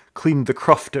haven't cleaned the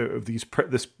cruft out of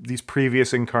these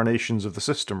previous incarnations of the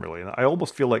system, really. And I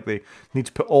almost feel like they need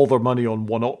to put all their money on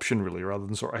one option, really, rather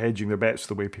than sort of hedging their bets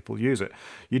the way people use it.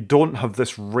 You don't have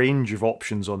this range of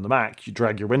options on the Mac. You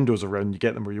drag your windows around, you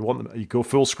get them where you want them. You go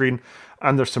full screen,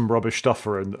 and there's some rubbish stuff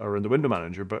around the window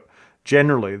manager. But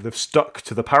generally, they've stuck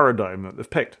to the paradigm that they've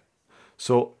picked.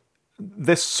 So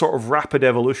this sort of rapid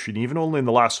evolution, even only in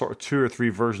the last sort of 2 or 3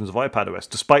 versions of iPadOS,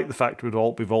 despite the fact we've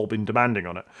all been demanding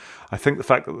on it, I think the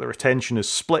fact that the attention is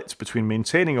split between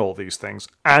maintaining all these things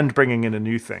and bringing in a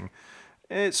new thing,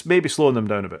 it's maybe slowing them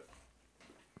down a bit.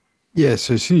 Yeah,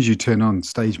 so as soon as you turn on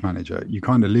Stage Manager, you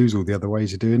kind of lose all the other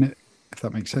ways of doing it, if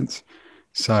that makes sense.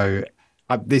 So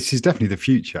this is definitely the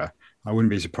future. I wouldn't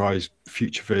be surprised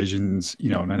future versions,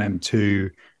 on an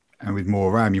M2 and with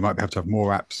more RAM, you might be able to have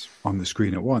more apps on the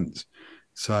screen at once.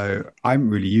 So I haven't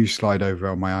really used Slide Over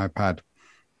on my iPad.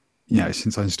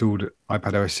 Since I installed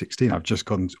iPadOS 16, I've just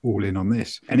gone all in on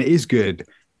this. And it is good,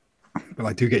 but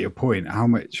I do get your point. How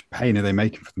much pain are they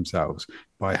making for themselves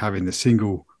by having the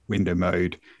single window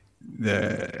mode,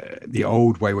 the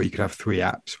old way where you could have 3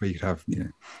 apps, where you could have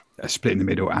a split in the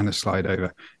middle and a slide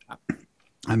over,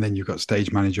 and then you've got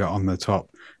Stage Manager on the top.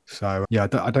 So yeah,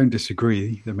 I don't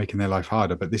disagree. They're making their life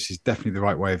harder, but this is definitely the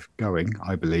right way of going,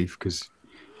 I believe, because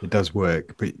it does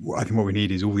work. But I think what we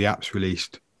need is all the apps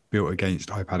released built against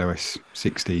iPadOS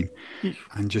 16,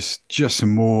 and just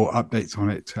some more updates on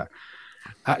it to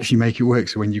actually make it work.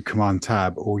 So when you Command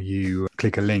Tab or you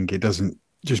click a link, it doesn't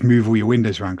just move all your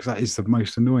windows around, because that is the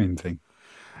most annoying thing.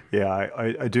 Yeah,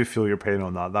 I do feel your pain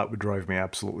on that. That would drive me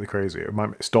absolutely crazy. It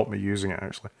might stop me using it,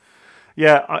 actually.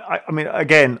 Yeah, I mean,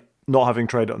 again, not having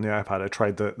tried it on the iPad, I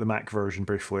tried the Mac version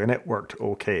briefly, and it worked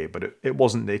okay, but it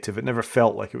wasn't native. It never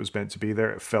felt like it was meant to be there.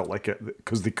 It felt like it,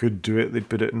 because they could do it, they'd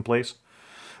put it in place.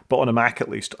 But on a Mac, at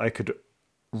least, I could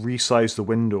resize the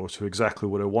window to exactly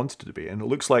what I wanted it to be. And it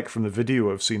looks like from the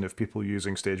video I've seen of people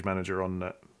using Stage Manager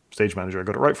on Stage Manager, I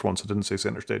got it right for once, I didn't say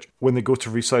Center Stage. When they go to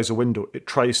resize a window, it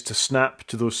tries to snap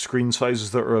to those screen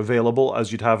sizes that are available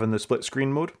as you'd have in the split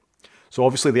screen mode. So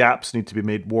obviously the apps need to be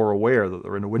made more aware that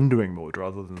they're in a windowing mode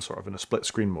rather than sort of in a split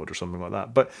screen mode or something like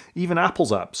that. But even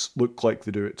Apple's apps look like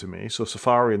they do it to me. So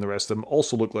Safari and the rest of them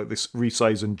also look like they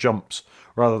resize in jumps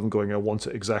rather than going, I want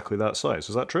it exactly that size.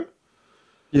 Is that true?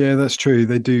 Yeah, that's true.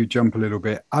 They do jump a little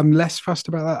bit. I'm less fussed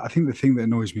about that. I think the thing that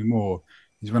annoys me more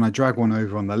is when I drag one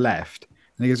over on the left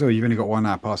and he goes, "Oh, you've only got one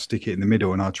app. I'll stick it in the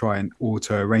middle and I'll try and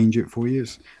auto arrange it for you."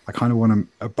 I kind of want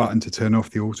a button to turn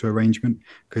off the auto arrangement,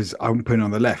 because I'm putting it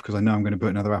on the left because I know I'm going to put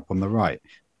another app on the right,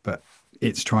 but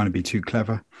it's trying to be too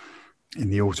clever in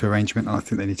the auto arrangement. And I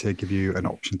think they need to give you an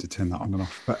option to turn that on and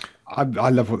off. But I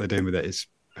love what they're doing with it. It's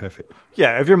perfect.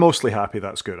 Yeah, if you're mostly happy,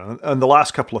 that's good. And the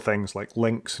last couple of things, like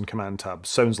links and command tabs,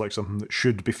 sounds like something that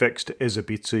should be fixed. It is a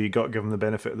beta. You got to give them the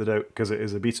benefit of the doubt because it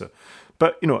is a beta.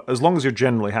 But, as long as you're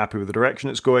generally happy with the direction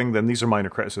it's going, then these are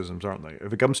minor criticisms, aren't they?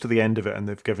 If it comes to the end of it and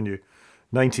they've given you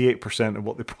 98% of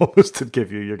what they promised to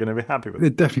give you, you're going to be happy with it.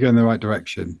 They're definitely going in the right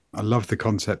direction. I love the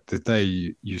concept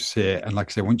that you see it. And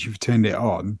like I said, once you've turned it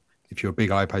on, if you're a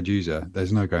big iPad user,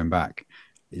 there's no going back.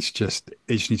 They just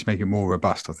need to make it more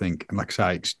robust, I think. And like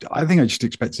I say, I think I just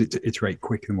expect it to iterate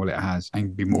quicker than what it has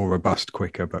and be more robust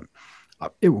quicker, but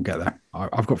it will get there.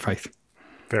 I've got faith.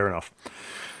 Fair enough.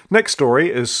 Next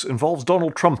story involves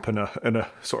Donald Trump in a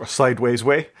sort of sideways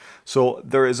way. So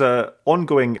there is a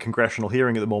ongoing congressional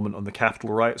hearing at the moment on the Capitol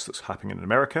riots that's happening in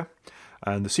America.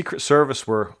 And the Secret Service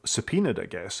were subpoenaed, I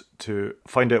guess, to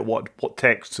find out what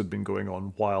texts had been going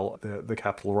on while the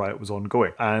Capitol riot was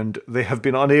ongoing. And they have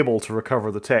been unable to recover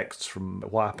the texts from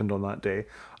what happened on that day.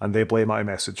 And they blame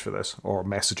iMessage for this, or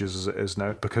Messages as it is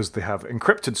now, because they have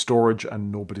encrypted storage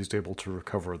and nobody's able to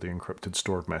recover the encrypted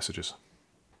stored messages.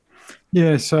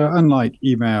 Yeah, so unlike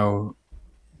email,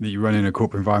 that you run in a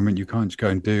corporate environment. You can't just go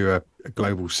and do a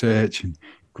global search and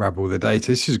grab all the data.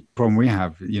 This is a problem we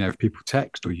have. If people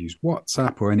text or use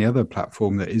WhatsApp or any other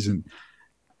platform that isn't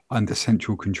under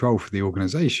central control for the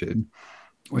organization,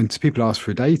 when people ask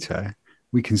for data,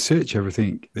 we can search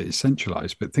everything that is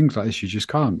centralized, but things like this, you just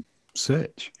can't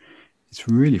search. It's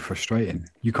really frustrating.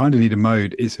 You kind of need a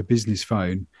mode. It's a business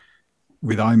phone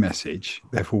with iMessage.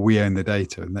 Therefore, we own the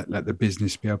data and let the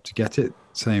business be able to get it.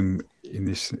 Same in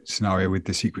this scenario with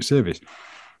the Secret Service.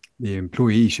 The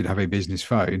employee should have a business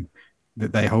phone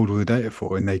that they hold all the data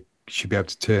for, and they should be able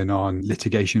to turn on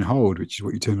litigation hold, which is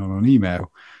what you turn on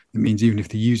email. It means even if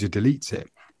the user deletes it,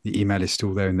 the email is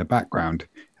still there in the background,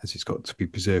 as it's got to be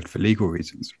preserved for legal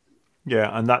reasons.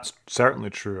 Yeah, and that's certainly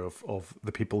true of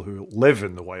the people who live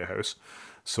in the White House.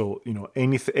 So,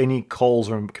 any calls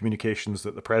or communications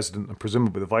that the president and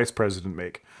presumably the vice president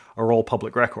make are all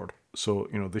public record. So,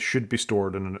 they should be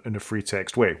stored in a free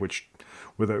text way, which,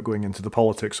 without going into the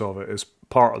politics of it, is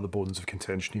part of the bones of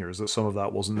contention here, is that some of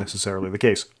that wasn't necessarily the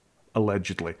case,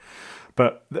 allegedly.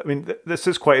 But, this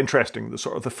is quite interesting.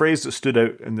 The phrase that stood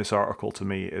out in this article to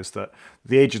me is that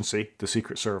the agency, the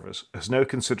Secret Service, is now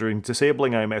considering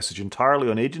disabling iMessage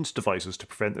entirely on agents' devices to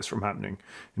prevent this from happening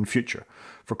in future.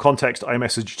 For context,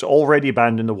 iMessage is already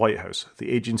banned in the White House.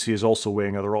 The agency is also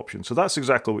weighing other options. So that's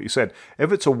exactly what you said.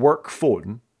 If it's a work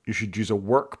phone, you should use a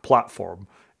work platform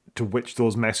to which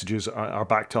those messages are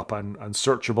backed up and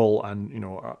searchable and,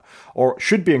 or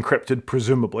should be encrypted,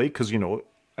 presumably, because,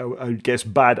 I guess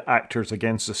bad actors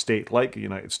against a state like the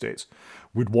United States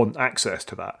would want access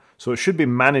to that. So it should be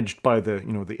managed by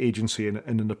the agency in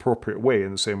an appropriate way,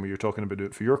 in the same way you're talking about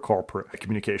it for your corporate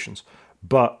communications.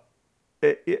 But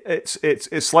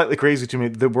it's slightly crazy to me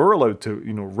that we're allowed to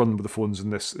run with the phones in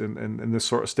this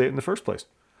sort of state in the first place.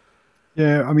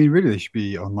 Yeah, really they should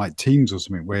be on like Teams or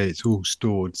something where it's all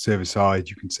stored server side.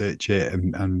 You can search it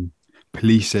and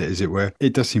police it, as it were.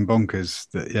 It does seem bonkers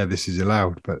that this is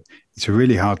allowed, but it's a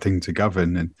really hard thing to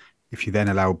govern. And if you then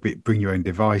allow bring your own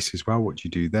device as well, what do you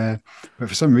do there? But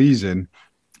for some reason,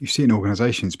 you see in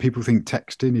organizations, people think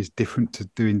texting is different to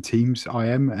doing Teams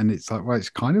IM, and it's like, well, it's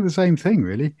kind of the same thing,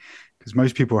 really, because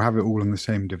most people have it all on the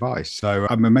same device. So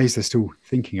I'm amazed they're still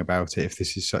thinking about it if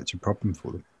this is such a problem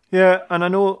for them. Yeah, and I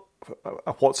know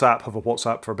WhatsApp have a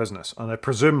WhatsApp for Business, and I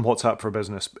presume WhatsApp for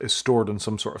Business is stored in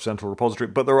some sort of central repository,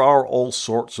 but there are all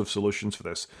sorts of solutions for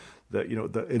this. That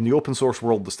in the open source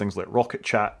world, there's things like Rocket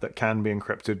Chat that can be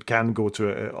encrypted, can go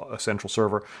to a central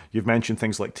server. You've mentioned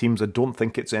things like Teams. I don't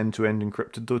think it's end-to-end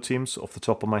encrypted, though, Teams, off the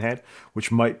top of my head,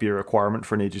 which might be a requirement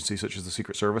for an agency such as the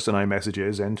Secret Service, and iMessage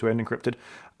is end-to-end encrypted,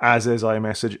 as is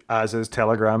iMessage, as is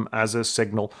Telegram, as is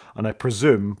Signal, and I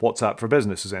presume WhatsApp for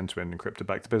Business is end-to-end encrypted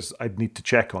back to business. I'd need to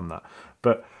check on that.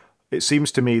 But it seems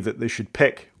to me that they should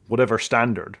pick whatever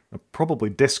standard. Probably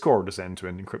Discord is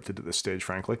end-to-end encrypted at this stage,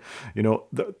 frankly.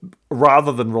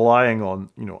 Rather than relying on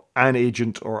an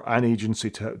agent or an agency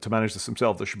to manage this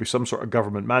themselves, there should be some sort of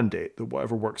government mandate that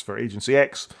whatever works for Agency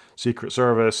X, Secret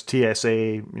Service,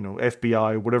 TSA,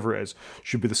 FBI, whatever it is,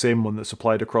 should be the same one that's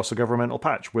applied across a governmental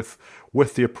patch with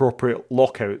the appropriate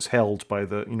lockouts held by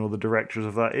the the directors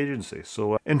of that agency.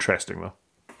 So interesting, though.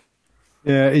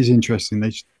 Yeah, it is interesting.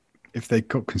 If they've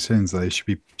got concerns, they should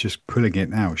be just pulling it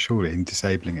now, surely, and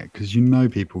disabling it, because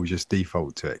people will just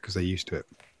default to it because they're used to it.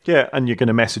 Yeah, and you're going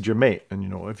to message your mate, and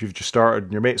if you've just started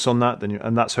and your mate's on that, then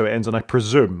and that's how it ends. And I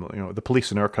presume the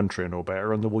police in our country know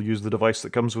better, and they will use the device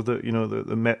that comes with it,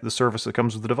 the service that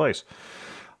comes with the device.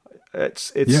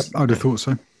 It's Yep, I'd have thought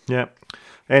so. Yeah.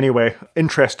 Anyway,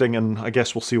 interesting, and I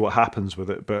guess we'll see what happens with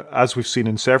it. But as we've seen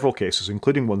in several cases,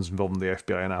 including ones involving the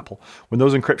FBI and Apple, when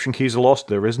those encryption keys are lost,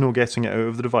 there is no getting it out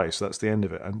of the device. That's the end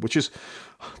of it, and which is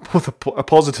both a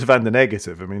positive and a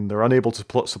negative. They're unable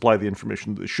to supply the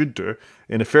information that they should do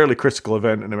in a fairly critical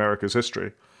event in America's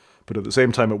history. But at the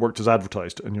same time, it worked as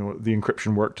advertised, and the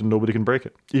encryption worked, and nobody can break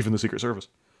it, even the Secret Service.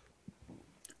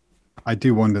 I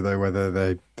do wonder, though, whether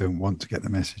they don't want to get the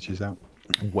messages out.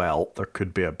 Well, there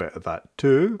could be a bit of that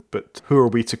too, but who are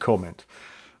we to comment?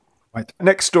 Right.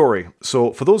 Next story.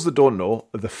 So, for those that don't know,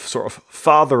 the sort of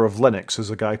father of Linux is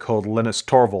a guy called Linus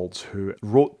Torvalds, who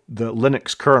wrote the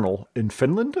Linux kernel in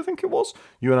Finland, I think it was.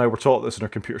 You and I were taught this in our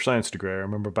computer science degree, I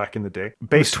remember back in the day.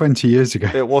 It was 20 years ago.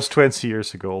 It was 20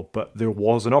 years ago, but there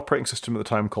was an operating system at the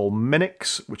time called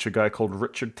Minix, which a guy called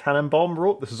Richard Tannenbaum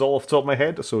wrote. This is all off the top of my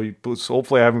head, so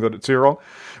hopefully I haven't got it too wrong.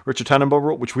 Richard Tannenbaum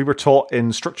wrote, which we were taught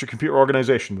in Structured Computer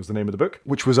Organization, was the name of the book,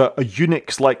 which was a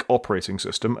Unix-like operating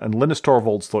system, and Linus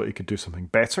Torvalds thought he could do something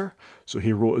better. So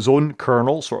he wrote his own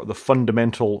kernel, sort of the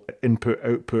fundamental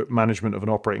input-output management of an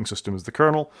operating system is the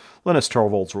kernel. Linus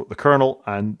Torvalds wrote the kernel,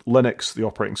 and Linux, the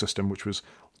operating system, which was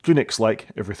Unix, like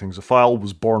everything's a file,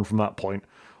 was born from that point.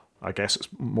 I guess it's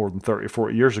more than 30 or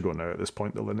 40 years ago now at this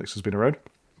point that Linux has been around.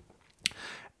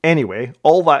 Anyway,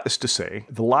 all that is to say,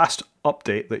 the last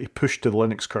update that he pushed to the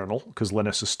Linux kernel, because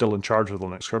Linus is still in charge of the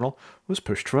Linux kernel, was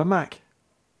pushed from a Mac.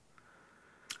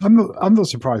 I'm not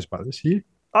surprised by this. You?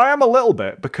 I am a little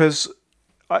bit, because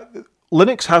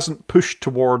Linux hasn't pushed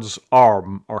towards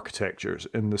ARM architectures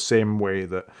in the same way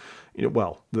that,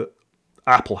 that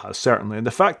Apple has, certainly. And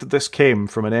the fact that this came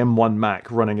from an M1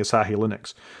 Mac running Asahi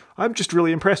Linux, I'm just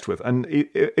really impressed with. And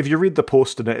if you read the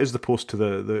post, and it is the post to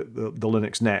the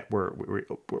Linux net where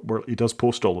he does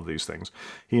post all of these things,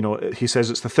 he says,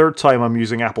 it's the third time I'm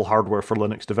using Apple hardware for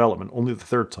Linux development, only the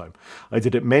third time. I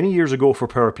did it many years ago for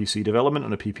PowerPC development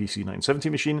on a PPC 970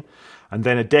 machine, and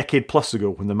then a decade plus ago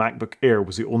when the MacBook Air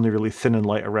was the only really thin and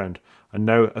light around, and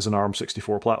now as an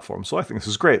ARM64 platform. So I think this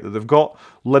is great that they've got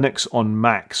Linux on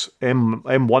Macs,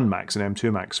 M1 Macs and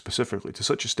M2 Macs specifically, to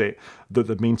such a state that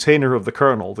the maintainer of the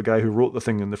kernel, the guy who wrote the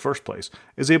thing in the first place,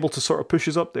 is able to sort of push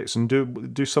his updates and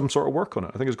do some sort of work on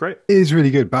it. I think it's great. It is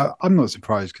really good, but I'm not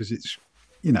surprised because it's,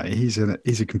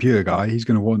 he's a computer guy. He's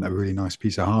going to want a really nice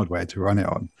piece of hardware to run it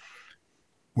on.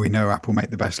 We know Apple make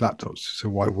the best laptops, so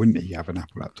why wouldn't he have an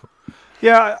Apple laptop?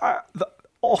 Yeah,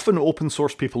 often open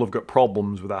source people have got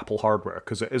problems with Apple hardware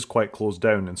because it is quite closed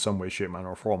down in some way, shape, manner,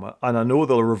 or form. And I know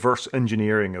the reverse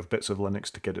engineering of bits of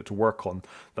Linux to get it to work on,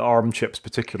 the ARM chips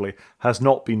particularly, has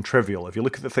not been trivial. If you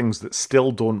look at the things that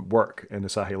still don't work in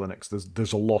Asahi Linux,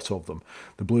 there's a lot of them.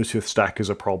 The Bluetooth stack is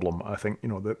a problem. I think, the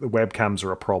webcams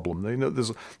are a problem.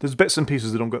 There's bits and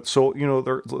pieces that don't get... So,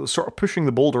 they're sort of pushing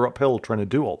the boulder uphill trying to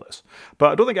do all this.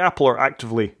 But I don't think Apple are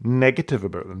actively negative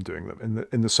about them doing them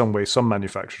in some way some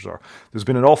manufacturers are. There's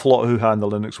been an awful lot of hoo-ha in the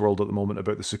Linux world at the moment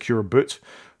about the secure boot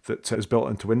that is built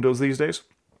into Windows these days,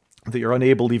 that you're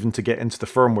unable even to get into the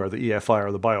firmware, the EFI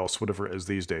or the BIOS, whatever it is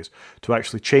these days, to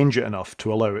actually change it enough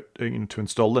to allow it to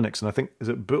install Linux. And I think, is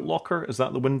it BootLocker? Is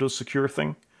that the Windows secure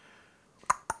thing?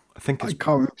 I think it's...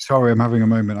 Sorry, I'm having a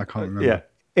moment. I can't remember. Yeah.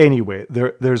 Anyway,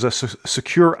 there's a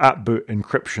secure app boot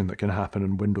encryption that can happen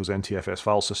in Windows NTFS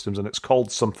file systems, and it's called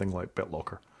something like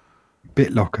BitLocker.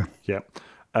 BitLocker. Yeah.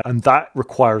 And that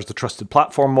requires the Trusted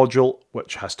Platform module,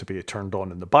 which has to be turned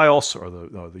on in the BIOS or the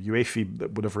UEFI,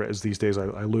 whatever it is these days.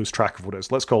 I lose track of what it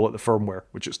is. Let's call it the firmware,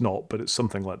 which it's not, but it's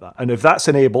something like that. And if that's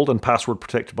enabled and password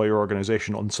protected by your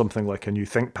organization on something like a new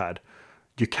ThinkPad,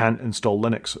 you can't install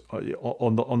Linux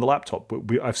on the laptop.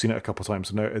 I've seen it a couple of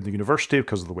times now in the university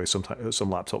because of the way some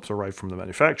laptops arrive from the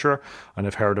manufacturer, and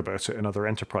I've heard about it in other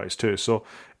enterprise too. So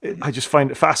I just find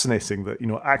it fascinating that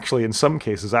actually in some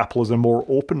cases Apple is a more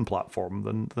open platform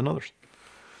than others.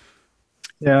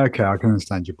 Yeah, okay, I can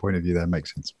understand your point of view there.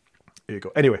 Makes sense. There you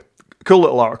go. Anyway, cool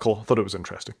little article. I thought it was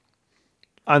interesting.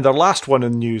 And our last one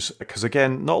in the news, because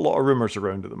again, not a lot of rumours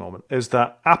around at the moment, is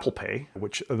that Apple Pay,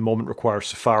 which at the moment requires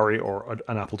Safari or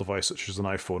an Apple device such as an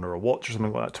iPhone or a watch or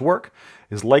something like that to work,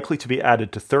 is likely to be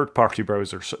added to third-party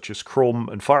browsers such as Chrome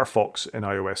and Firefox in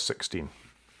iOS 16.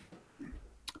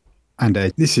 And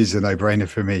this is a no-brainer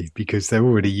for me because they're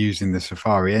already using the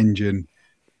Safari engine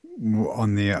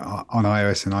on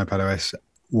iOS and iPadOS.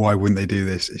 Why wouldn't they do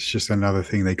this? It's just another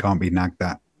thing they can't be nagged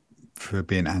at for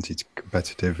being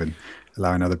anti-competitive and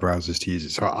allowing other browsers to use it.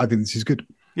 So I think this is good.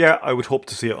 Yeah, I would hope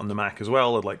to see it on the Mac as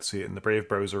well. I'd like to see it in the Brave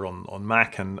browser on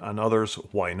Mac and others.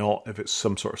 Why not? If it's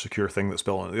some sort of secure thing that's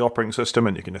built into the operating system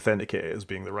and you can authenticate it as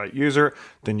being the right user,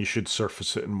 then you should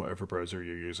surface it in whatever browser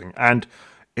you're using. And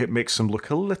it makes them look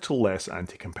a little less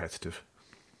anti-competitive.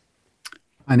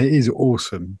 And it is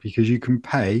awesome because you can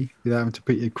pay without having to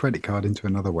put your credit card into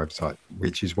another website,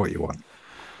 which is what you want.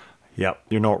 Yeah,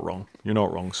 you're not wrong. You're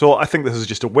not wrong. So I think this is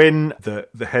just a win. The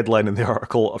headline in the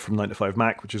article from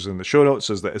 9to5Mac, which is in the show notes,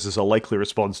 says that this is a likely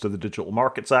response to the Digital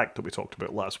Markets Act that we talked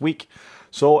about last week.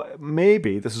 So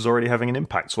maybe this is already having an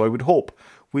impact. So I would hope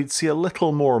we'd see a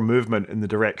little more movement in the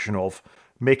direction of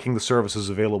making the services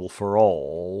available for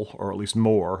all, or at least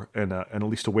more, in at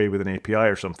least a way with an API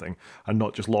or something, and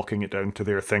not just locking it down to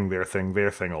their thing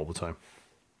all the time.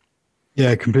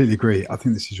 Yeah, I completely agree. I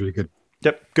think this is really good.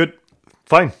 Yep, good.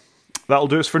 Fine. That'll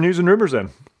do us for news and rumours then.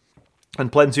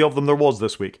 And plenty of them there was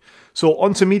this week. So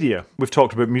on to media. We've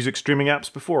talked about music streaming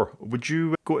apps before. Would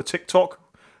you go to TikTok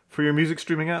for your music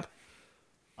streaming app?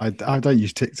 I don't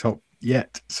use TikTok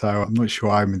yet, so I'm not sure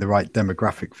I'm in the right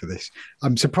demographic for this.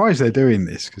 I'm surprised they're doing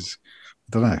this because,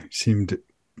 I don't know,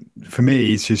 for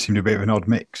me, it just seemed a bit of an odd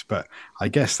mix. But I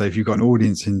guess that if you've got an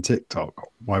audience in TikTok,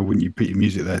 why wouldn't you put your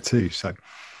music there too? So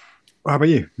how about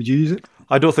you? Would you use it?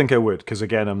 I don't think I would, because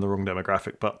again, I'm the wrong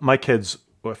demographic. But my kids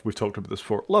well, if we've talked about this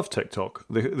before, love TikTok.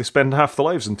 They spend half their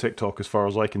lives in TikTok as far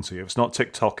as I can see. If it's not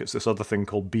TikTok, it's this other thing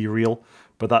called Be Real,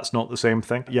 but that's not the same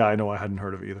thing. Yeah, I know, I hadn't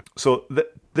heard of it either. So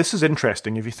this is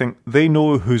interesting if you think they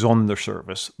know who's on their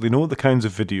service. They know the kinds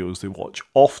of videos they watch.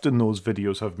 Often those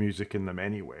videos have music in them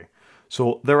anyway.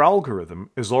 So their algorithm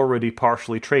is already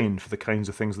partially trained for the kinds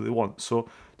of things that they want. So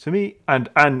to me, and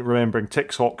remembering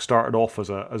TikTok started off as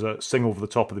a sing over the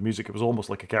top of the music, it was almost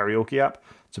like a karaoke app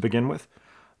to begin with.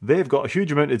 They've got a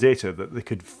huge amount of data that they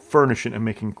could furnish into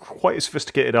making quite a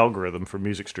sophisticated algorithm for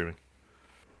music streaming.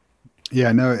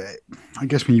 Yeah, no, I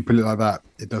guess when you put it like that,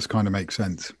 it does kind of make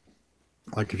sense.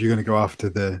 Like if you're going to go after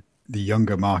the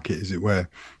younger market, as it were,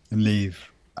 and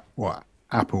leave what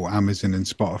Apple, Amazon, and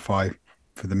Spotify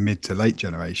for the mid to late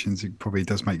generations, it probably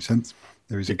does make sense.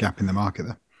 There is a gap in the market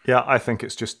there. Yeah, I think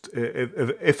it's just,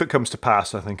 if it comes to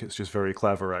pass, I think it's just very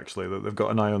clever, actually, that they've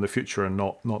got an eye on the future and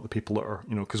not the people that are,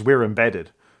 because we're embedded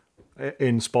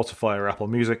in Spotify or Apple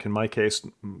Music. In my case,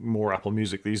 more Apple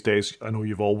Music these days. I know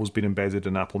you've always been embedded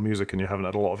in Apple Music and you haven't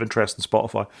had a lot of interest in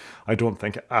Spotify. I don't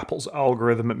think Apple's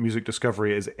algorithm at music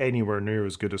discovery is anywhere near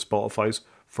as good as Spotify's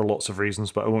for lots of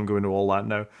reasons, but I won't go into all that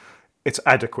now. It's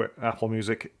adequate, Apple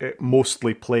Music. It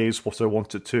mostly plays what I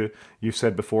want it to. You've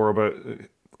said before about,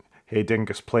 hey,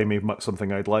 Dingus, play me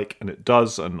something I'd like, and it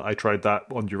does, and I tried that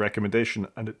on your recommendation,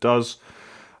 and it does.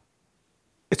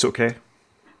 It's okay.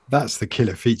 That's the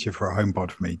killer feature for a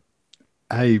HomePod for me.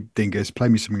 Hey, Dingus, play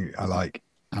me something I like,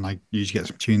 and I usually get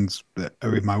some tunes that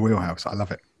are in my wheelhouse. I love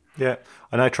it. Yeah,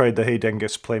 and I tried the Hey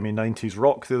Dingus Play Me 90s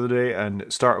Rock the other day, and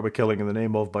it started with Killing in the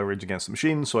Name of by Rage Against the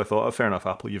Machine, so I thought, oh, fair enough,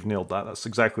 Apple, you've nailed that. That's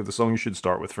exactly the song you should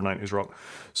start with for 90s rock.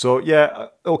 So yeah,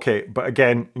 okay, but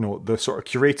again, the sort of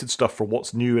curated stuff for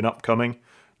what's new and upcoming,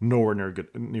 nowhere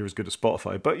near as good as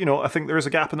Spotify. But, I think there is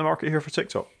a gap in the market here for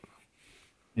TikTok.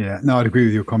 Yeah, no, I'd agree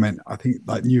with your comment. I think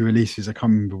like new releases, I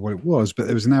can't remember what it was, but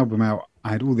there was an album out.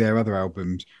 I had all their other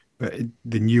albums, but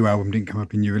the new album didn't come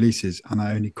up in new releases, and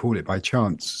I only caught it by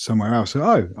chance somewhere else.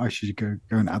 So, I should go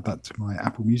and add that to my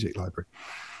Apple Music library.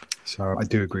 So I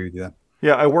do agree with you there.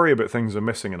 Yeah, I worry about things are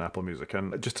missing in Apple Music.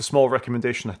 And just a small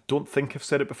recommendation, I don't think I've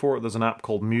said it before, there's an app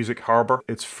called Music Harbor.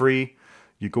 It's free.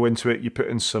 You go into it, you put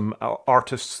in some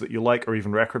artists that you like, or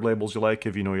even record labels you like,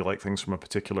 if you know you like things from a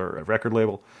particular record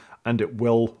label, and it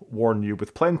will warn you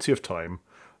with plenty of time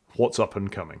what's up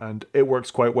and coming. And it works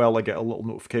quite well. I get a little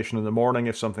notification in the morning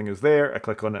if something is there. I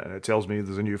click on it and it tells me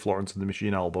there's a new Florence and the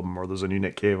Machine album, or there's a new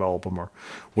Nick Cave album, or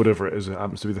whatever it is. It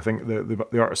happens to be the thing,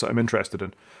 the artist that I'm interested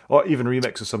in. Or even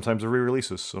remixes sometimes, or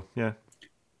re-releases. So yeah.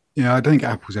 Yeah, I don't think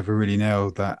Apple's ever really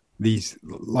nailed that. These,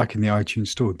 like in the iTunes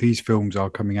store, these films are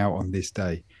coming out on this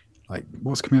day. Like,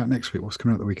 what's coming out next week? What's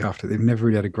coming out the week after? They've never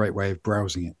really had a great way of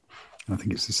browsing it. And I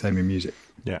think it's the same in music.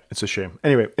 Yeah, it's a shame.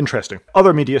 Anyway, interesting.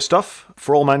 Other media stuff.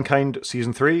 For All Mankind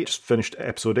Season 3, just finished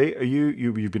Episode 8.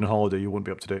 You've been on holiday, you won't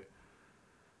be up to date.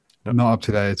 No. Not up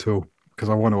to date at all, because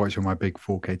I want to watch on my big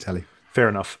 4K telly. Fair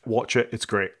enough. Watch it. It's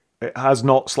great. It has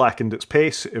not slackened its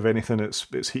pace. If anything,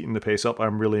 it's heating the pace up.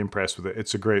 I'm really impressed with it.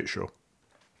 It's a great show.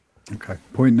 Okay.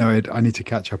 Point noted. I need to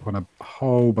catch up on a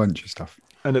whole bunch of stuff.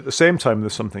 And at the same time,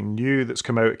 there's something new that's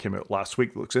come out. It came out last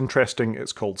week that looks interesting.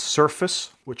 It's called Surface,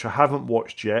 which I haven't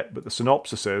watched yet, but the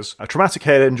synopsis is, a traumatic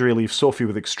head injury leaves Sophie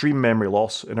with extreme memory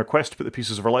loss. In her quest to put the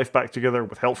pieces of her life back together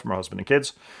with help from her husband and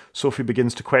kids, Sophie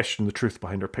begins to question the truth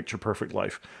behind her picture-perfect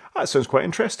life. That sounds quite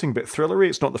interesting, but thrillery.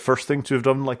 It's not the first thing to have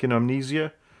done like an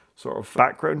Amnesia sort of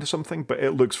background to something, but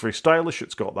it looks very stylish.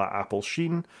 It's got that Apple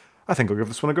sheen. I think I'll give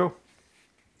this one a go.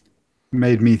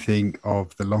 Made me think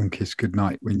of The Long Kiss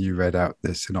Goodnight when you read out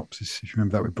the synopsis. If you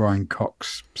remember that with Brian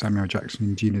Cox, Samuel Jackson,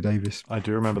 and Gina Davis. I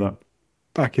do remember that.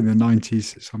 Back in the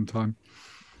 90s sometime.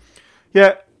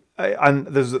 Yeah, and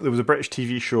there was a British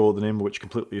TV show, the name of which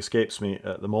completely escapes me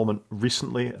at the moment,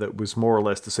 recently, that was more or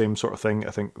less the same sort of thing.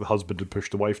 I think the husband had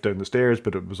pushed the wife down the stairs,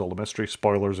 but it was all a mystery.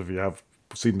 Spoilers if you have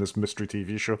seen this mystery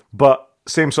TV show. But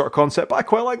same sort of concept. But I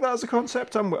quite like that as a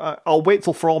concept. I'll wait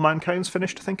till For All Mankind's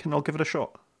finished, I think, and I'll give it a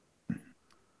shot.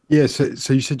 Yeah,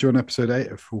 so you said you're on episode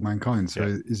 8 of For All Mankind. So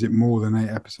is it more than 8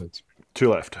 episodes? 2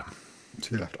 left.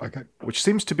 2 left, okay. Which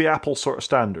seems to be Apple's sort of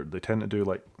standard. They tend to do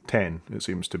like 10, it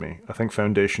seems to me. I think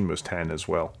Foundation was 10 as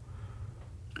well.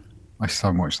 I still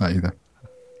haven't watched that either.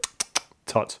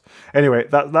 Tut. Anyway,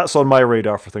 that's on my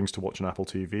radar for things to watch on Apple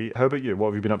TV. How about you? What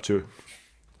have you been up to?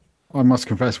 I must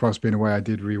confess, whilst being away, I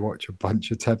did rewatch a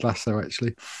bunch of Ted Lasso,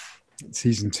 actually.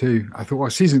 Season 2. I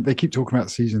thought, they keep talking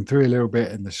about season 3 a little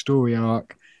bit and the story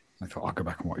arc. I thought I'll go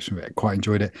back and watch some of it. Quite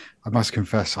enjoyed it. I must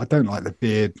confess, I don't like the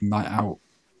beard night out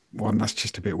one. That's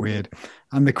just a bit weird.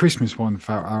 And the Christmas one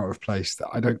felt out of place. That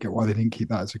I don't get why they didn't keep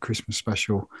that as a Christmas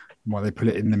special and why they put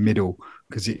it in the middle,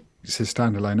 because it's a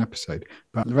standalone episode.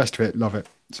 But the rest of it, love it.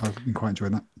 So I've been quite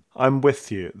enjoying that. I'm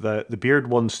with you. The beard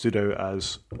one stood out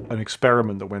as an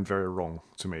experiment that went very wrong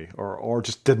to me, or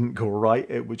just didn't go right.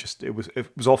 It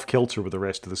was off kilter with the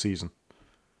rest of the season.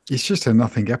 It's just a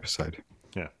nothing episode.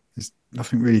 Yeah. There's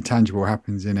nothing really tangible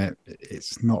happens in it.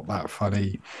 It's not that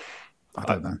funny. I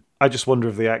don't know. I just wonder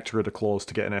if the actor had a clause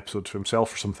to get an episode to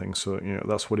himself or something. So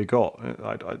that's what he got.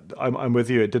 I'm with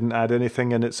you. It didn't add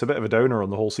anything, and it's a bit of a downer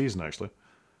on the whole season, actually.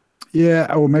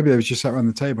 Yeah, or maybe they was just sat around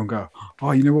the table and go,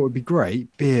 "Oh, you know what would be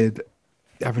great? Beard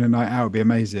having a night out would be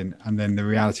amazing." And then the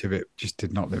reality of it just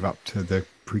did not live up to the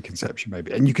preconception,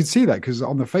 maybe. And you can see that because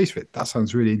on the face of it, that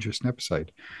sounds really interesting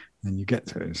episode. And then you get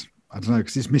to it, I don't know,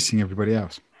 because it's missing everybody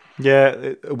else. Yeah,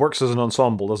 it works as an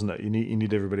ensemble, doesn't it? You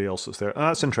need everybody else that's there.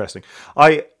 That's interesting.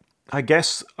 I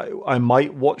guess I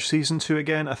might watch season 2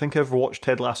 again. I think I've watched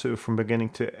Ted Lasso from beginning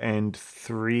to end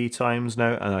 3 times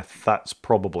now, and that's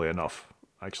probably enough.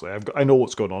 Actually, I know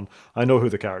what's going on. I know who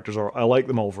the characters are. I like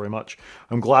them all very much.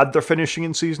 I'm glad they're finishing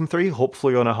in season 3,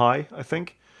 hopefully on a high, I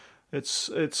think.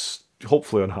 It's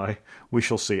hopefully on high. We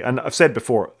shall see. And I've said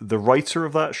before, the writer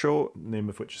of that show, name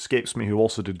of which escapes me, who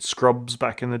also did Scrubs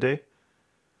back in the day.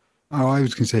 Oh, I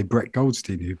was going to say Brett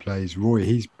Goldstein, who plays Roy.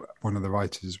 He's one of the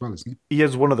writers as well, isn't he? He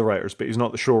is one of the writers, but he's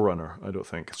not the showrunner, I don't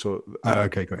think. So,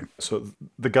 Okay, great. So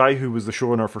the guy who was the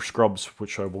showrunner for Scrubs,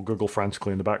 which I will Google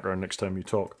frantically in the background next time you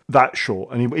talk, that show,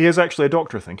 and he is actually a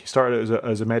doctor, I think. He started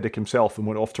as a medic himself and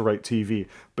went off to write TV,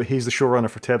 but he's the showrunner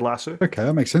for Ted Lasso. Okay,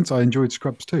 that makes sense. I enjoyed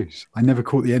Scrubs too. I never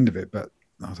caught the end of it, but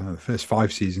I don't know, the first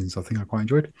 5 seasons I think I quite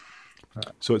enjoyed.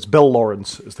 So it's Bill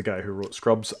Lawrence is the guy who wrote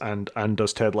Scrubs and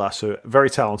does Ted Lasso. Very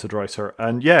talented writer,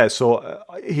 and yeah, so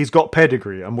he's got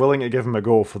pedigree. I'm willing to give him a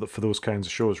go for those kinds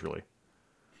of shows, really.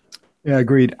 Yeah,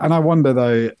 agreed. And I wonder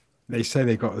though, they say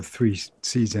they got a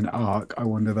 3-season arc. I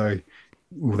wonder though,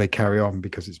 will they carry on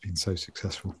because it's been so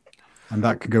successful? And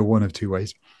that could go one of 2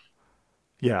 ways.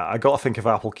 Yeah, I got to think if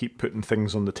Apple keep putting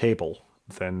things on the table,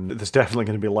 then there's definitely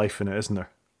going to be life in it, isn't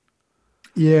there?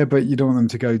 Yeah, but you don't want them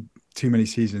to go too many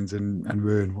seasons and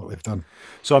ruin what they've done.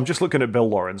 So I'm just looking at Bill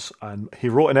Lawrence, and he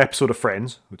wrote an episode of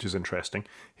Friends, which is interesting.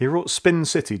 He wrote Spin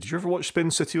City. Did you ever watch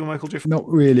Spin City with Michael J. Fox? Not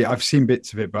really. I've seen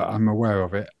bits of it, but I'm aware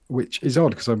of it, which is odd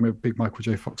because I'm a big Michael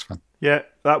J. Fox fan. Yeah,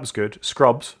 that was good.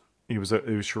 Scrubs, he was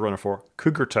showrunner for.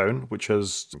 Cougar Town, which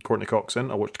has Courtney Cox in.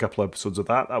 I watched a couple of episodes of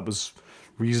that. That was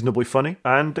reasonably funny.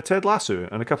 And Ted Lasso,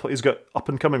 and he's got up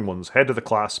and coming ones: Head of the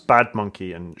Class, Bad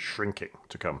Monkey, and Shrinking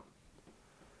to come.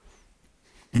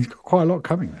 He's got quite a lot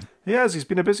coming then. He has. He's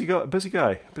been a busy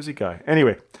guy.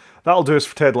 Anyway, that'll do us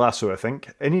for Ted Lasso, I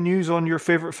think. Any news on your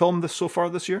favourite film so far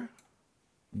this year?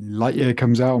 Lightyear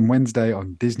comes out on Wednesday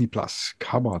on Disney Plus.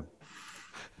 Come on.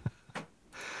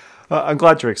 I'm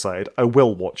glad you're excited. I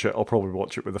will watch it. I'll probably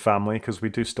watch it with the family because we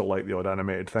do still like the odd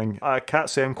animated thing. I can't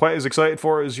say I'm quite as excited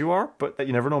for it as you are, but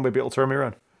you never know. Maybe it'll turn me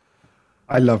around.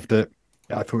 I loved it.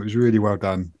 I thought it was really well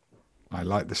done. I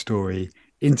liked the story.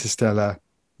 Interstellar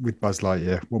with Buzz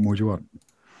Lightyear. What more do you want?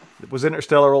 Was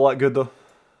Interstellar all that good, though?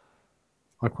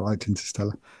 I quite liked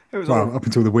Interstellar. It was up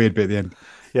until the weird bit at the end.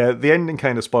 Yeah, the ending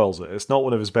kind of spoils it. It's not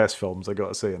one of his best films, I got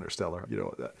to say, Interstellar.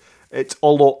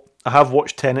 Although I have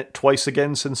watched Tenet twice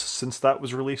again since that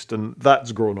was released, and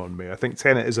that's grown on me. I think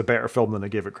Tenet is a better film than I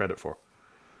gave it credit for.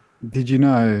 Did you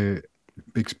know,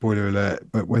 big spoiler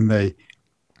alert, but when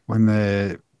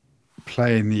they're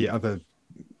playing the other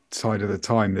side of the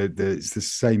time, it's the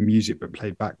same music but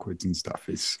played backwards and stuff.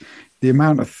 It's the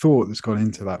amount of thought that's gone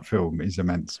into that film is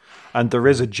immense. And there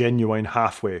is a genuine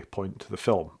halfway point to the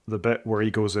film. The bit where he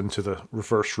goes into the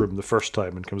reverse room the first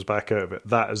time and comes back out of it,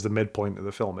 that is the midpoint of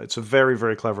the film. It's a very,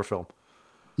 very clever film.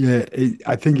 Yeah,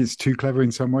 I think it's too clever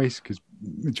in some ways because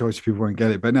majority of people won't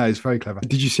get it, but no, it's very clever.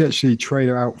 Did you see actually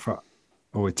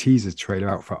a teaser trailer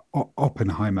out for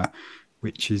Oppenheimer,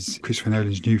 which is Christopher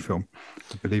Nolan's new film?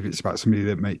 I believe it's about somebody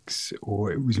that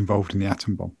was involved in the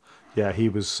atom bomb. Yeah,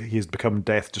 he's become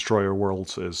Death Destroyer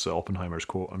Worlds is Oppenheimer's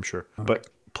quote, I'm sure. Okay. But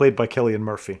played by Cillian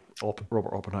Murphy,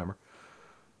 Robert Oppenheimer.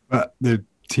 But the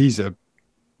teaser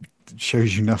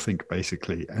shows you nothing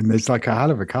basically, and there's like a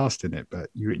hell of a cast in it, but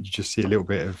you just see a little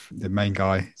bit of the main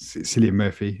guy, Cillian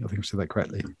Murphy, I think I said that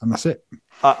correctly, and that's it.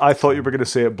 I thought you were going to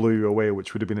say it blew you away,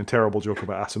 which would have been a terrible joke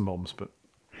about atom bombs, but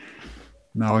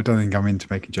no, I don't think I'm into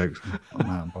making jokes on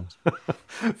atom bombs.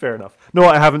 Fair enough. No,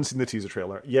 I haven't seen the teaser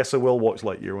trailer. Yes, I will watch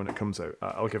Lightyear when it comes out.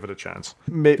 I'll give it a chance.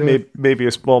 Maybe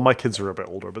my kids are a bit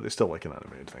older, but they still like an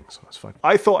animated thing, so that's fine.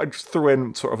 I thought I'd throw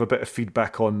in sort of a bit of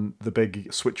feedback on the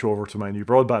big switch over to my new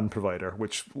broadband provider,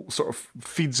 which sort of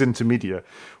feeds into media.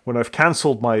 When I've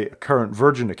cancelled my current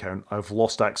Virgin account, I've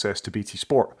lost access to BT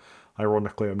Sport.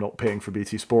 Ironically, I'm not paying for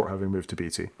BT Sport having moved to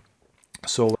BT.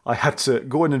 So I had to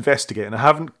go and investigate, and I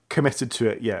haven't committed to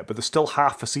it yet, but there's still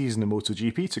half a season of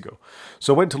MotoGP to go.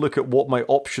 So I went to look at what my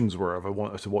options were if I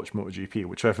wanted to watch MotoGP,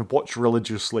 which I've watched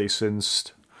religiously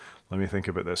since, let me think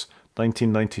about this,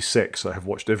 1996. I have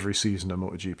watched every season of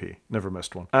MotoGP, never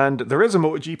missed one. And there is a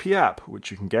MotoGP app, which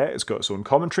you can get. It's got its own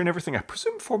commentary and everything. I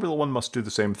presume Formula One must do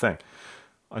the same thing.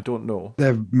 I don't know.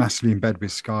 They're massively in bed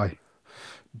with Sky.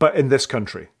 But in this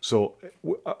country. So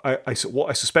what I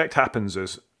suspect happens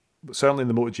is, certainly in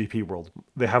the MotoGP world,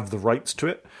 they have the rights to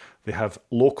it. They have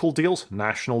local deals,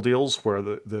 national deals, where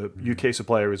the UK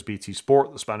supplier is BT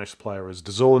Sport, the Spanish supplier is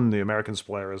DAZN, the American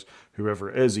supplier is whoever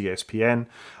it is, ESPN.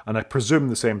 And I presume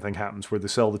the same thing happens where they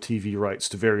sell the TV rights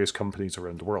to various companies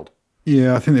around the world.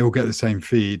 Yeah, I think they all get the same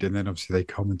feed, and then obviously they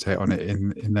commentate on it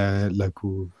in their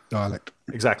local dialect.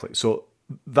 Exactly. So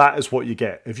that is what you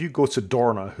get. If you go to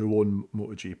Dorna, who own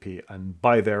MotoGP, and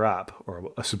buy their app, or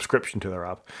a subscription to their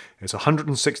app, it's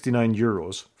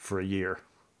 €169 for a year.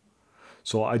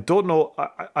 So I don't know,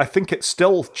 I think it's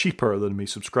still cheaper than me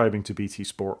subscribing to BT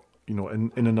Sport,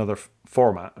 in another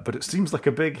format, but it seems like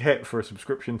a big hit for a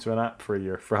subscription to an app for a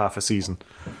year, for half a season.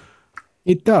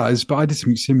 It does, but I did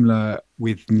something similar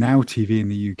with Now TV in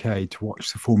the UK to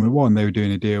watch the Formula One. They were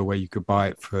doing a deal where you could buy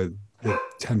it for the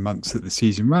 10 months that the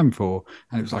season ran for,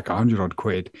 and it was like 100 odd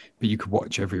quid, but you could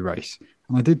watch every race.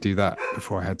 And I did do that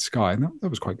before I had Sky, and that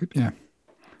was quite good, yeah.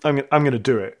 I'm going to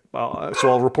do it. So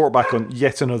I'll report back on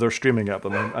yet another streaming app.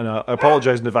 And I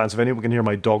apologise in advance if anyone can hear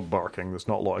my dog barking. There's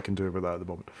not a lot I can do about that at the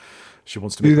moment. She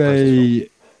wants to be. Do they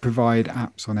provide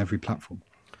apps on every platform?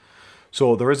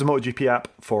 So there is a MotoGP app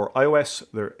for iOS.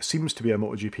 There seems to be a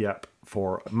MotoGP app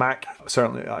for Mac.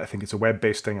 Certainly, I think it's a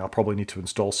web-based thing. I'll probably need to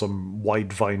install some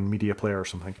Widevine media player or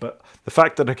something. But the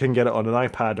fact that I can get it on an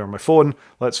iPad or my phone,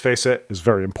 let's face it, is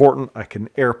very important. I can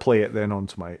AirPlay it then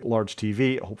onto my large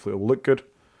TV. Hopefully it will look good.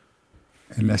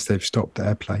 Unless they've stopped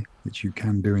AirPlay, which you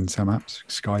can do in some apps.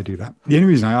 Sky do that. The only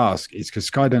reason I ask is because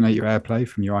Sky donate your AirPlay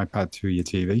from your iPad to your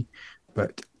TV,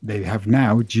 but they have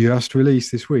now just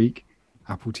released this week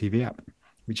Apple TV app,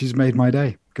 which has made my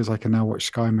day because I can now watch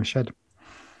Sky in my shed.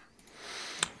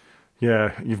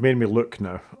 Yeah, you've made me look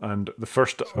now, and the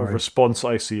first response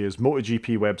I see is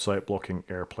MotoGP website blocking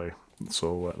AirPlay.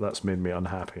 So that's made me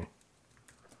unhappy.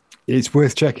 It's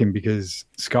worth checking because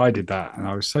Sky did that, and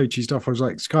I was so cheesed off. I was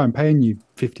like, Sky, I'm paying you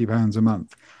 £50 a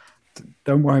month.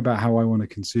 Don't worry about how I want to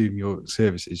consume your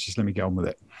services. Just let me get on with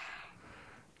it.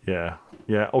 Yeah,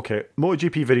 okay.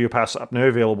 MotoGP Video Pass app now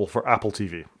available for Apple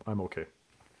TV. I'm okay.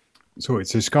 So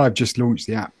Sky have just launched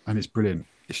the app, and it's brilliant.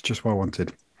 It's just what I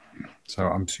wanted. So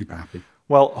I'm super happy.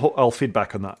 Well, I'll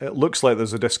feedback on that. It looks like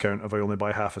there's a discount if I only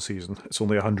buy half a season. It's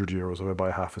only €100 if I buy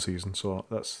half a season. So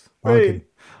that's bargain.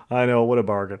 I know, what a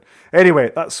bargain.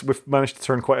 Anyway, we've managed to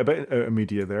turn quite a bit out of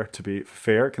media there, to be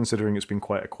fair, considering it's been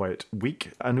quite a quiet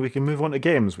week. And we can move on to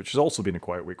games, which has also been a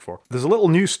quiet week for. There's a little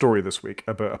news story this week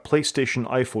about a PlayStation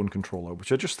iPhone controller,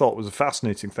 which I just thought was a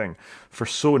fascinating thing for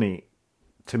Sony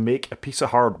to make a piece of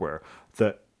hardware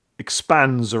that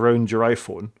expands around your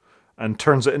iPhone and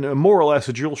turns it into more or less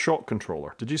a DualShock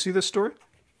controller. Did you see this story?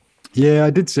 Yeah,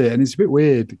 I did see it, and it's a bit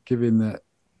weird given that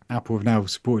Apple have now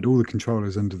supported all the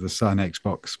controllers under the sun,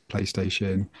 Xbox,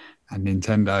 PlayStation, and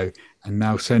Nintendo, and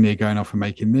now Sony are going off and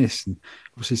making this. And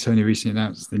obviously Sony recently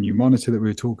announced the new monitor that we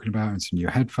were talking about and some new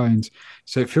headphones.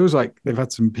 So it feels like they've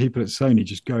had some people at Sony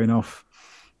just going off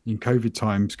in COVID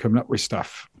times, coming up with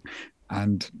stuff.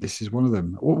 And this is one of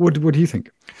them. What do you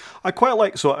think? I quite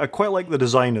like the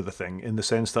design of the thing in the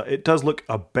sense that it does look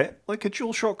a bit like a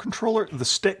DualShock controller. The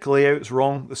stick layout's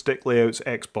wrong. The stick layout's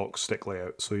Xbox stick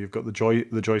layout. So you've got the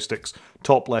joysticks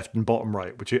top left and bottom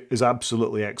right, which is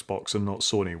absolutely Xbox and not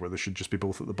Sony, where they should just be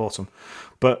both at the bottom.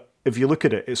 But if you look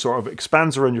at it, it sort of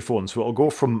expands around your phone. So it'll go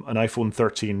from an iPhone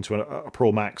 13 to a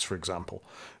Pro Max, for example,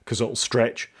 because it'll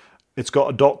stretch. It's got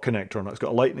a dock connector on it. It's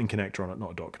got a lightning connector on it,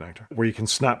 not a dock connector, where you can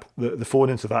snap the phone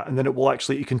into that, and then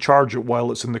you can charge it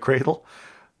while it's in the cradle.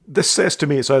 This says to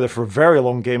me it's either for very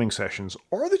long gaming sessions,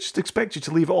 or they just expect you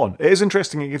to leave it on. It is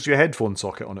interesting it gives you a headphone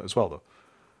socket on it as well, though.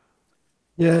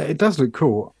 Yeah, it does look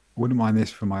cool. I wouldn't mind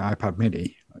this for my iPad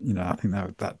mini. I think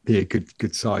that'd be a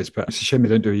good size, but it's a shame they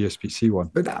don't do a USB-C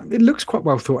one. But it looks quite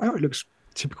well thought out. It looks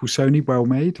typical Sony, well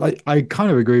made. Like, I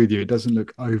kind of agree with you. It doesn't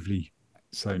look overly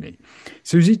Sony.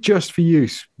 So is it just for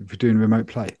use for doing remote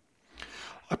play?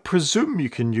 I presume you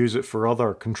can use it for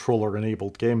other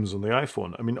controller-enabled games on the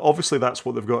iPhone. I mean, obviously that's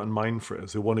what they've got in mind for it,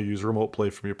 is they want to use remote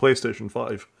play from your PlayStation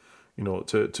 5,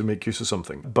 to make use of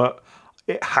something. But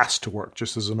it has to work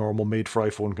just as a normal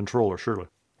made-for-iPhone controller, surely.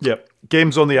 Yep.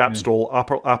 Games on the App Store,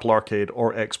 Apple Arcade,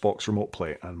 or Xbox Remote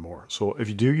Play, and more. So if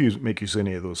you do make use of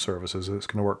any of those services, it's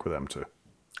going to work with them too.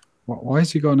 Why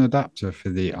has he got an adapter for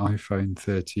the iPhone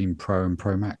 13 Pro and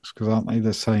Pro Max? Because aren't they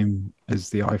the same as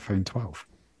the iPhone 12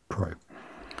 Pro?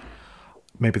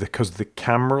 Maybe because the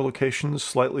camera location is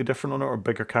slightly different on it, or a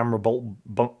bigger camera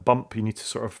bump. You need to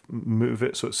sort of move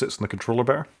it so it sits in the controller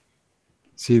better.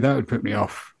 See, that would put me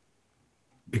off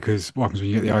because what happens when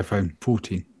you get the iPhone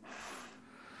 14?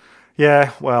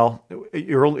 Yeah, well,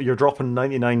 you're dropping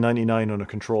 99.99 on a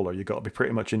controller. You got to be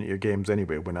pretty much into your games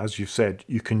anyway. When, as you've said,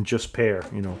 you can just pair,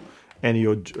 any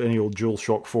old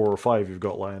DualShock 4 or 5 you've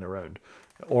got lying around,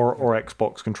 or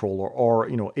Xbox controller, or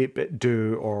 8-bit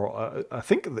Do, or I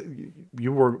think that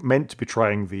you were meant to be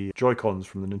trying the Joy Cons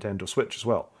from the Nintendo Switch as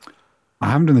well.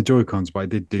 I haven't done the Joy Cons, but I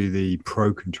did do the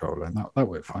Pro controller, and that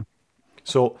worked fine.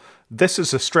 So this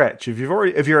is a stretch. If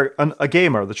you're a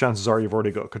gamer, the chances are you've already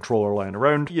got a controller lying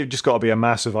around. You've just got to be a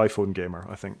massive iPhone gamer,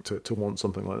 I think, to want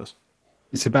something like this.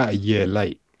 It's about a year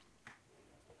late.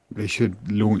 They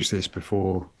should launch this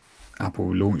before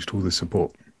Apple launched all the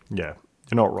support. Yeah,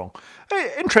 you're not wrong.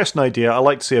 Hey, interesting idea. I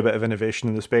like to see a bit of innovation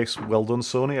in the space. Well done,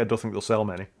 Sony. I don't think they'll sell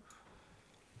many.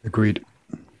 Agreed.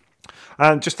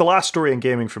 And just the last story in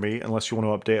gaming for me, unless you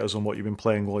want to update us on what you've been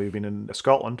playing while you've been in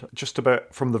Scotland, just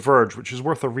about from The Verge, which is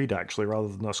worth a read actually, rather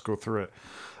than us go through it,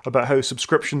 about how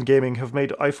subscription gaming have made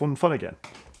iPhone fun again.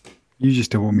 You just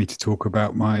don't want me to talk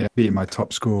about my beating my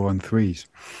top score on threes.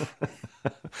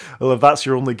 Well, if that's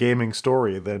your only gaming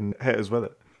story, then hit us with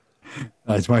it.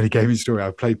 It's my only gaming story.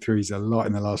 I've played threes a lot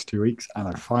in the last 2 weeks, and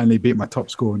I finally beat my top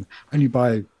score, and only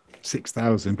by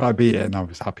 6,000. But I beat it, and I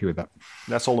was happy with that.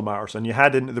 That's all that matters. And you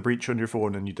had Into the Breach on your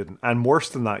phone, and you didn't. And worse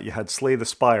than that, you had Slay the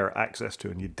Spire access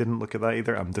to, and you didn't look at that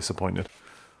either. I'm disappointed.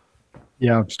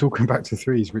 Yeah, I'm still coming back to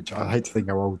threes, which I hate to think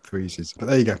how old threes is. But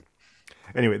there you go.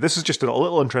 Anyway, this is just a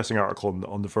little interesting article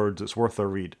on The Verge that's worth a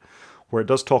read, where it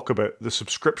does talk about the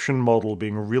subscription model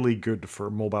being really good for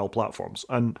mobile platforms.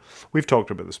 And we've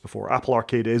talked about this before. Apple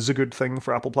Arcade is a good thing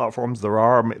for Apple platforms. There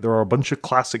are a bunch of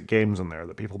classic games in there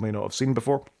that people may not have seen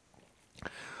before,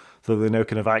 that they now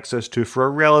can have access to for a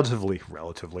relatively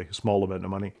small amount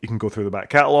of money. You can go through the back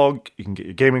catalogue, you can get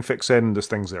your gaming fix in, there's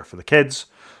things there for the kids.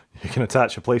 You can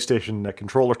attach a PlayStation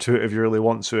controller to it if you really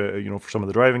want to, for some of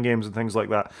the driving games and things like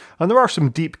that. And there are some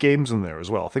deep games in there as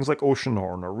well. Things like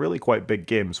Oceanhorn are really quite big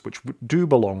games, which do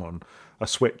belong on a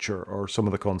Switch or some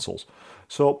of the consoles.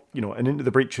 So, and Into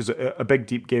the Breach is a big,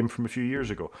 deep game from a few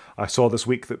years ago. I saw this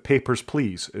week that Papers,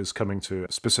 Please is coming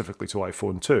specifically to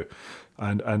iPhone 2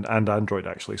 and Android,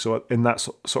 actually. So in that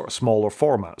sort of smaller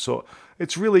format. So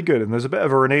it's really good, and there's a bit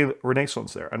of a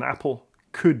renaissance there. And Apple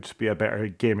could be a better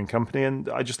gaming company, and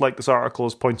I just like this article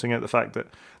as pointing out the fact that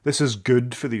this is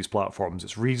good for these platforms.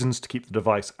 It's reasons to keep the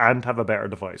device and have a better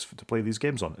device to play these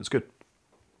games on. It's good.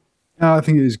 No, I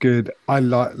think it is good. I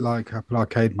like Apple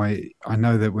Arcade. I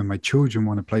know that when my children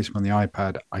want to play something on the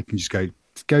iPad, I can just go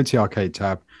to the arcade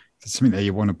tab. If there's something that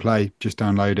you want to play, just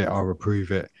download it. I'll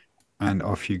approve it, and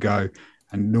off you go.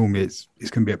 And normally it's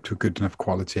going to be up to a good enough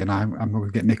quality, and I'm not going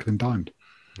to get nickel and dimed.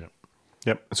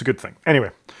 Yep, it's a good thing.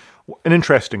 Anyway, an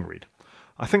interesting read.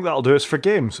 I think that'll do us for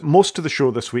games. Most of the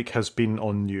show this week has been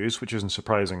on news, which isn't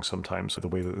surprising sometimes, the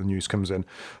way that the news comes in.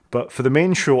 But for the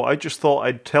main show, I just thought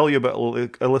I'd tell you about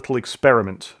a little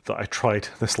experiment that I tried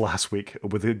this last week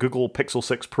with the Google Pixel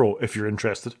 6 Pro, if you're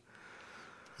interested.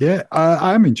 Yeah,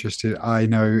 I am interested. I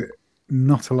know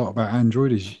not a lot about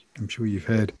Android, as I'm sure you've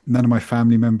heard. None of my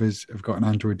family members have got an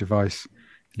Android device.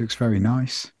 It looks very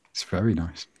nice. It's very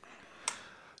nice.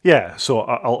 Yeah, so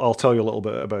I'll tell you a little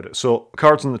bit about it. So,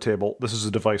 cards on the table. This is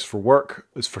a device for work.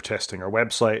 It's for testing our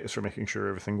website. It's for making sure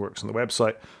everything works on the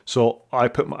website. So I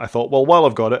thought, well, while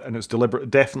I've got it, and it's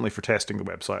definitely for testing the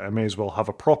website, I may as well have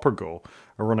a proper go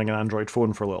at running an Android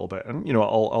phone for a little bit. And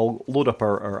I'll load up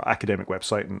our academic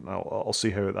website, and I'll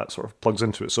see how that sort of plugs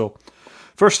into it. So,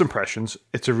 first impressions,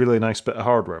 it's a really nice bit of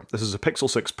hardware. This is a Pixel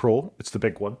 6 Pro. It's the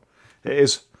big one. It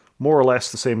is more or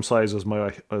less the same size as my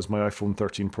iPhone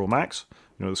 13 Pro Max.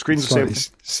 The screen's the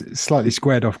same. Slightly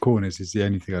squared off corners is the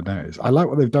only thing I noticed. I like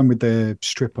what they've done with the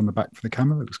strip on the back for the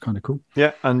camera. It looks kind of cool.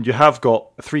 Yeah, and you have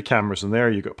got 3 cameras in there.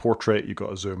 You've got portrait, you've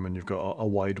got a zoom, and you've got a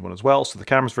wide one as well. So the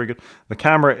camera's very good. The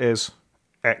camera is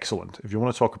excellent. If you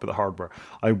want to talk about the hardware,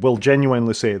 I will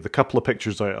genuinely say the couple of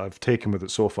pictures I've taken with it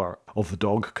so far of the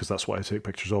dog, because that's what I take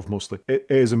pictures of mostly, it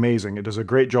is amazing. It does a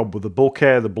great job with the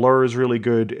bokeh. The blur is really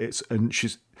good.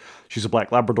 She's a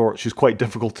black Labrador. She's quite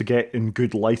difficult to get in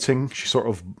good lighting. She's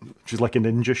like a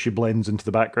ninja. She blends into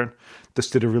the background. This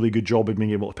did a really good job of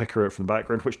being able to pick her out from the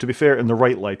background, which, to be fair, in the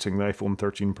right lighting, the iPhone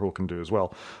 13 Pro can do as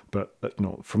well. But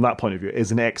from that point of view, it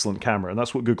is an excellent camera, and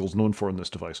that's what Google's known for in this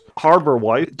device.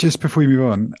 Hardware-wise, just before we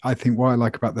move on, I think what I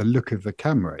like about the look of the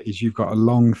camera is you've got a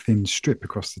long, thin strip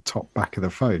across the top back of the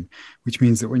phone, which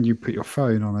means that when you put your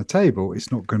phone on a table,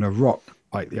 it's not going to rock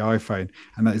like the iPhone.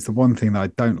 And that is the one thing that I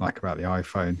don't like about the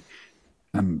iPhone,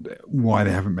 and why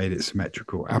they haven't made it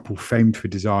symmetrical. Apple, famed for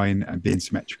design and being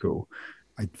symmetrical,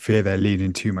 I fear they're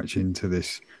leaning too much into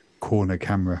this corner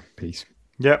camera piece.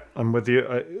 Yeah, I'm with you.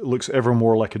 It looks ever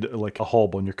more like a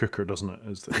hob on your cooker, doesn't it?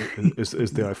 Is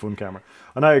the iPhone camera.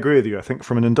 And I agree with you. I think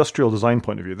from an industrial design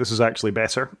point of view, this is actually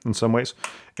better in some ways.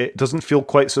 It doesn't feel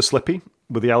quite so slippy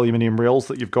with the aluminium rails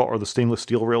that you've got, or the stainless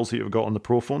steel rails that you've got on the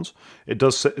Pro phones. It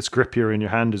does sit, it's grippier in your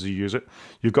hand as you use it.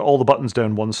 You've got all the buttons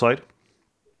down one side.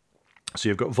 So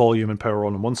you've got volume and power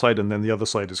on one side, and then the other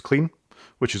side is clean,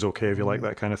 which is okay if you like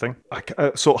that kind of thing.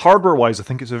 So hardware-wise, I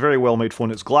think it's a very well-made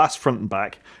phone. It's glass front and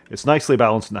back. It's nicely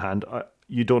balanced in the hand.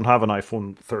 You don't have an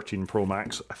iPhone 13 Pro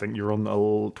Max. I think you're on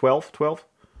the 12?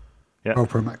 Yeah. Oh,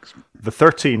 Pro Max. The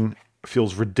 13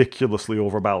 feels ridiculously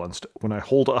overbalanced. When I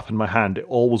hold it up in my hand, it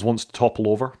always wants to topple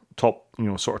over,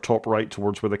 sort of top right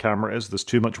towards where the camera is. There's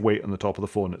too much weight on the top of the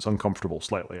phone. It's uncomfortable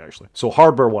slightly, actually. So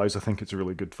hardware-wise, I think it's a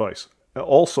really good device. It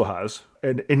also has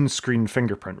an in-screen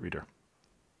fingerprint reader,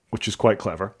 which is quite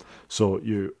clever. So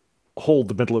you hold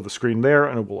the middle of the screen there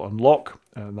and it will unlock,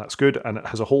 and that's good. And it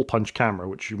has a hole punch camera,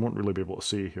 which you won't really be able to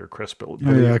see here, Chris. But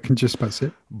yeah, I can just about see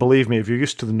it. Believe me, if you're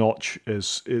used to the notch,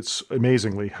 it's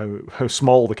amazingly how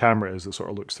small the camera is that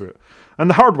sort of looks through it. And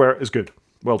the hardware is good.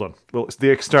 Well done. Well, the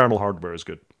external hardware is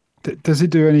good. Does it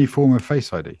do any form of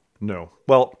Face ID? No.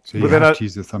 Well, so you have to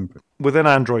use the thumbprint. Within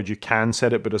Android, you can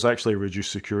set it, but it's actually a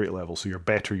reduced security level, so you're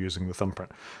better using the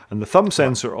thumbprint. And the thumb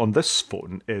sensor on this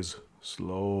phone is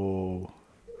slow.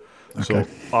 Okay.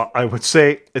 So I would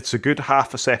say it's a good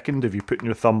half a second if you put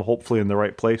your thumb hopefully in the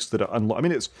right place that it unlocks. I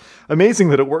mean, it's amazing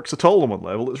that it works at all on one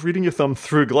level. It's reading your thumb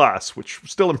through glass, which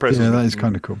still impresses me. Yeah, that is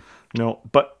kind of cool.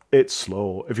 But it's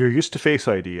slow. If you're used to Face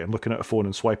ID and looking at a phone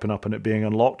and swiping up and it being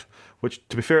unlocked, which,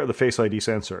 to be fair to the Face ID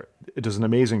sensor, it does an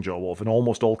amazing job of in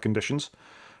almost all conditions,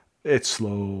 it's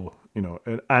slow,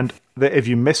 and if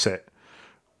you miss it,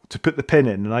 to put the pin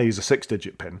in, and I use a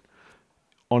 6-digit pin,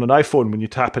 on an iPhone, when you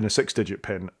tap in a 6-digit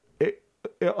pin, it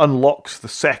unlocks the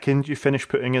second you finish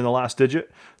putting in the last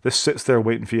digit. This sits there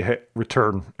waiting for you to hit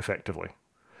return, effectively,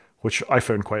 which I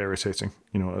found quite irritating,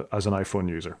 as an iPhone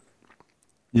user.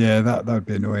 Yeah, that would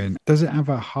be annoying. Does it have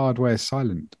a hardware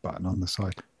silent button on the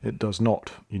side? It does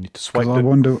not. You need to swipe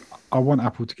it. I want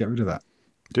Apple to get rid of that.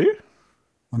 Do you?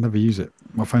 I never use it.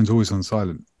 My phone's always on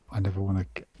silent. I never want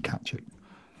to catch it.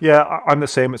 Yeah, I'm the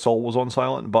same. It's always on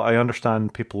silent, but I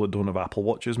understand people that don't have Apple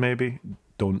Watches maybe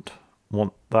don't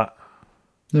want that.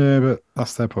 Yeah, but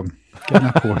that's their problem. Get an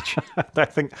Apple Watch. I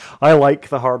think I like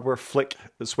the hardware flick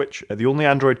switch. The only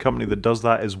Android company that does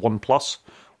that is OnePlus.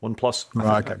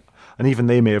 Right, okay. And even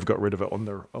they may have got rid of it on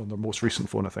their most recent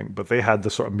phone, I think. But they had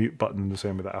the sort of mute button the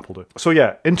same way that Apple do. So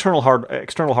yeah, external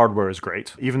hardware is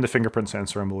great. Even the fingerprint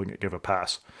sensor, I'm willing to give a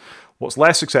pass. What's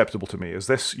less acceptable to me is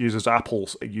this uses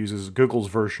Google's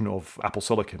version of Apple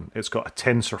Silicon. It's got a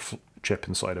Tensor chip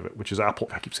inside of it, which is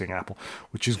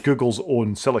which is Google's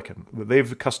own silicon that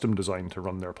they've custom designed to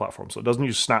run their platform. So it doesn't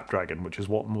use Snapdragon, which is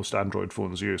what most Android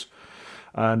phones use.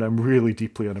 And I'm really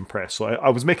deeply unimpressed. So I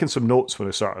was making some notes when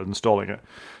I started installing it.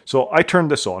 So I turned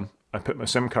this on. I put my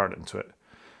SIM card into it.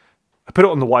 I put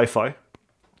it on the Wi-Fi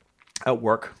at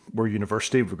work. We're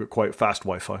university. We've got quite fast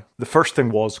Wi-Fi. The first thing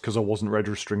was, because I wasn't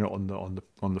registering it on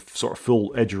the sort of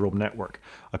full Edge of Roam network,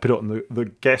 I put it on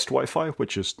the guest Wi-Fi,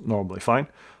 which is normally fine.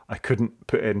 I couldn't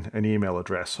put in an email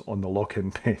address on the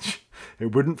login page.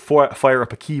 It wouldn't fire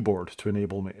up a keyboard to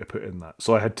enable me to put in that.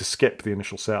 So I had to skip the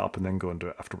initial setup and then go and do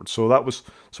it afterwards. So that was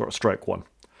sort of strike one.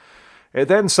 It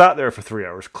then sat there for 3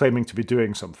 hours claiming to be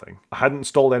doing something. I hadn't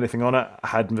installed anything on it. I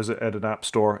hadn't visited an app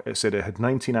store. It said it had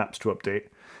 19 apps to update.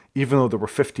 Even though there were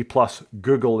 50 plus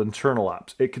Google internal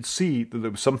apps, it could see that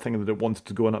there was something that it wanted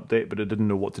to go and update, but it didn't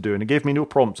know what to do. And it gave me no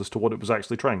prompts as to what it was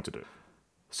actually trying to do.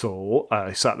 So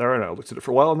I sat there and I looked at it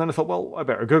for a while, and then I thought, well, I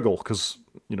better Google, because,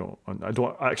 I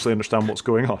don't actually understand what's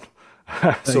going on.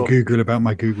 So Google about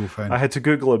my Google phone. I had to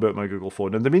Google about my Google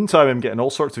phone. In the meantime, I'm getting all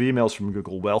sorts of emails from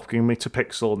Google welcoming me to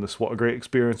Pixel and what a great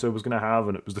experience I was going to have,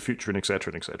 and it was the future, and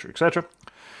etc., etc., etc.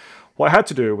 What I had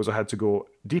to do was I had to go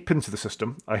deep into the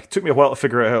system. It took me a while to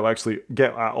figure out how to actually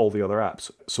get at all the other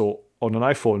apps. So on an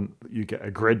iPhone, you get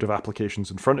a grid of applications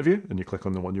in front of you, and you click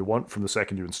on the one you want from the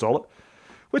second you install it.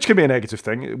 which can be a negative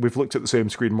thing. We've looked at the same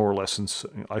screen more or less since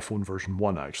iPhone version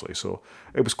 1, actually, so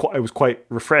it was quite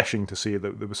refreshing to see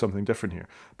that there was something different here.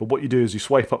 But what you do is you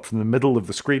swipe up from the middle of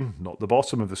the screen, not the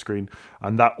bottom of the screen,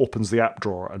 and that opens the app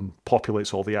drawer and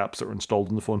populates all the apps that are installed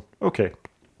on the phone. Okay,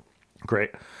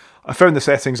 great. I found the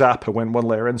settings app, I went one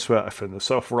layer into it, I found the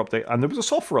software update, and there was a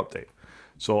software update.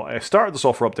 So I started the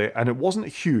software update, and it wasn't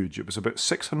huge, it was about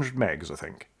 600 megs, I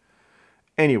think.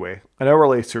 Anyway, an hour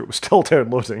later, it was still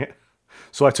downloading it.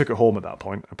 So I took it home at that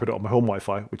point. I put it on my home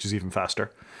Wi-Fi, which is even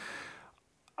faster.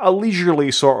 A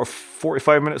leisurely sort of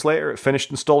 45 minutes later, it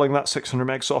finished installing that 600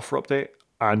 meg software update,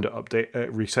 and it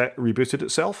rebooted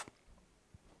itself.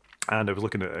 And I was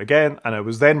looking at it again, and I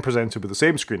was then presented with the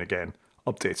same screen again,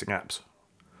 updating apps.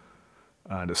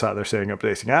 And it sat there saying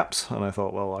updating apps, and I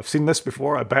thought, well, I've seen this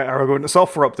before, I better go into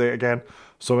software update again.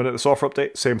 So I went into software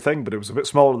update, same thing, but it was a bit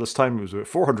smaller this time, it was about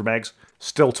 400 megs,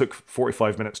 still took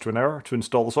 45 minutes to an hour to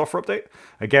install the software update.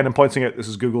 Again, I'm pointing out this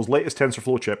is Google's latest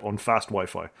TensorFlow chip on fast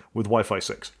Wi-Fi, with Wi-Fi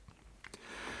 6.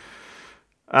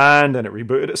 And then it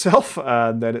rebooted itself,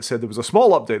 and then it said there was a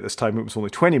small update this time, it was only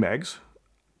 20 megs,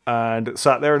 and it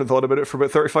sat there and I thought about it for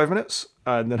about 35 minutes,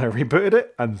 and then I rebooted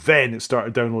it, and then it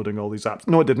started downloading all these apps.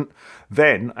 No, it didn't.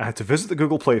 Then I had to visit the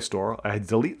Google Play Store, I had to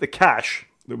delete the cache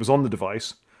that was on the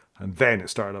device, and then it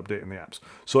started updating the apps.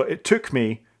 So it took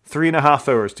me 3.5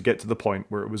 hours to get to the point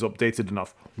where it was updated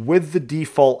enough with the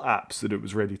default apps that it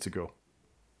was ready to go.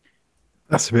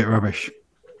 That's a bit rubbish,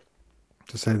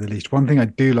 to say the least. One thing I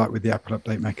do like with the Apple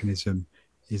update mechanism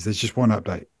is there's just one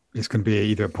update. It's going to be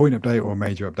either a point update or a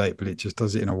major update, but it just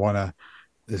does it in a one-er.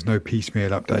 There's no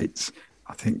piecemeal updates.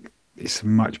 I think it's a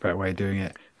much better way of doing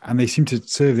it. And they seem to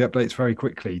serve the updates very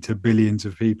quickly to billions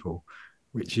of people,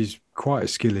 which is quite a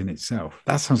skill in itself.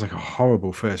 That sounds like a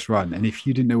horrible first run. And if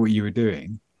you didn't know what you were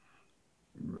doing,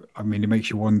 I mean, it makes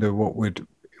you wonder what would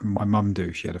my mum do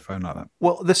if she had a phone like that.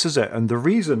 Well, this is it. And the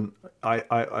reason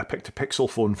I picked a Pixel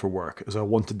phone for work is I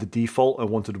wanted the default. I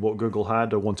wanted what Google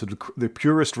had. I wanted the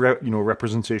purest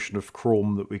representation of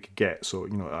Chrome that we could get. So,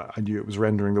 I knew it was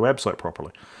rendering the website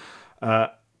properly.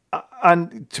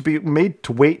 And to be made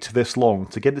to wait this long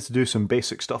to get it to do some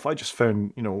basic stuff, I just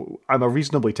found, I'm a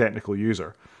reasonably technical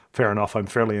user. Fair enough, I'm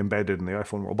fairly embedded in the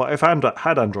iPhone world, but I've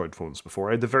had Android phones before.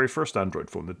 I had the very first Android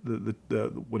phone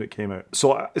when it came out.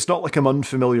 So it's not like I'm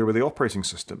unfamiliar with the operating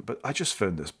system, but I just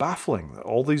found this baffling, that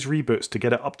all these reboots to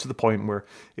get it up to the point where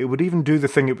it would even do the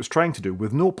thing it was trying to do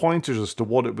with no pointers as to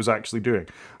what it was actually doing.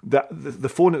 The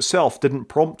phone itself didn't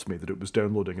prompt me that it was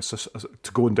downloading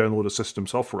to go and download a system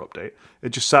software update.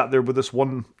 It just sat there with this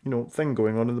one thing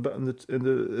going on in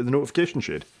the notification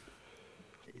shade.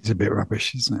 It's a bit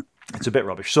rubbish, isn't it? It's a bit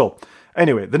rubbish. So,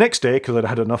 anyway, the next day, because I'd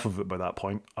had enough of it by that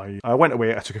point, I went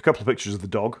away, I took a couple of pictures of the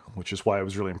dog, which is why I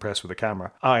was really impressed with the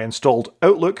camera. I installed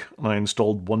Outlook, and I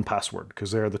installed 1Password,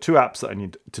 because they're the two apps that I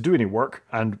need to do any work,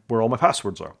 and where all my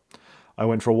passwords are. I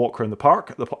went for a walk around the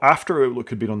park. After Outlook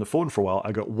had been on the phone for a while,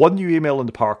 I got one new email in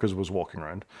the park as I was walking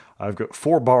around. I've got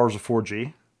 4 bars of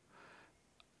 4G.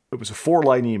 It was a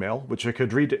 4-line email, which I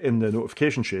could read in the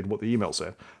notification shade what the email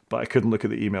said, but I couldn't look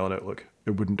at the email in Outlook.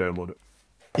 It wouldn't download it.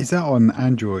 Is that on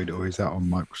Android or is that on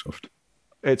Microsoft?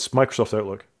 It's Microsoft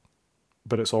Outlook,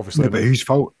 but it's obviously... No, but whose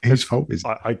fault is it?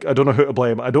 I don't know who to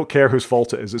blame. I don't care whose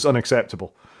fault it is. It's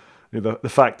unacceptable. The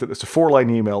fact that it's a 4-line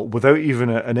email without even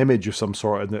an image of some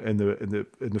sort in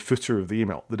the footer of the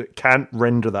email, that it can't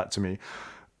render that to me,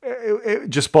 it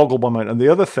just boggled my mind. And the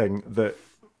other thing that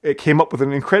it came up with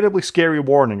an incredibly scary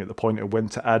warning at the point it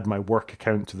went to add my work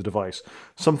account to the device.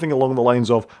 Something along the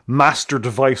lines of master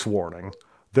device warning.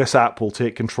 This app will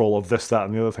take control of this, that,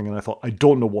 and the other thing. And I thought, I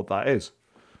don't know what that is.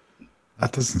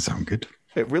 That doesn't sound good.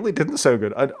 It really didn't sound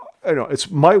good. I know it's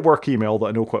my work email that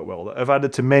I know quite well, that I've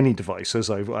added to many devices.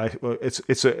 It's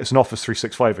an Office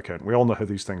 365 account. We all know how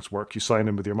these things work. You sign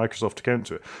in with your Microsoft account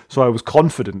to it. So I was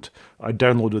confident I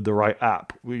downloaded the right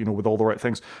app, with all the right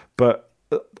things. But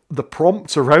the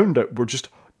prompts around it were just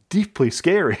deeply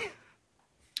scary.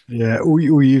 Yeah, all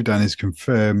you've done is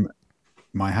confirm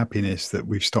my happiness that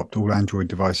we've stopped all Android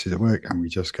devices at work and we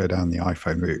just go down the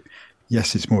iPhone route.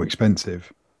 Yes, it's more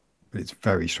expensive, but it's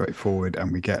very straightforward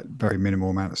and we get very minimal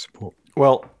amount of support.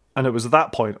 Well, and it was at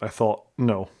that point I thought,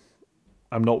 no,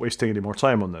 I'm not wasting any more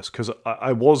time on this, because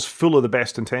I was full of the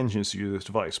best intentions to use this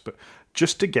device, but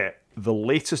just to get the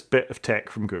latest bit of tech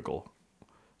from Google,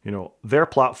 their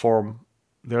platform,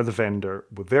 they're the vendor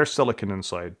with their silicon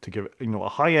inside to give it, a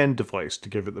high-end device to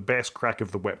give it the best crack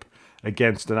of the whip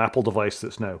against an Apple device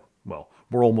that's now, well,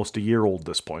 we're almost a year old at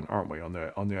this point, aren't we, on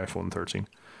the iPhone 13?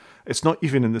 It's not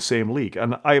even in the same league.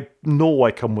 And I know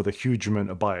I come with a huge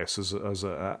amount of bias as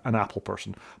an Apple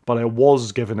person, but I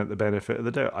was given it the benefit of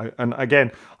the doubt. And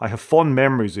again, I have fond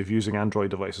memories of using Android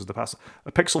devices in the past.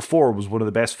 A Pixel 4 was one of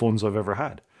the best phones I've ever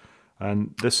had.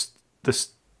 And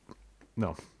Nexus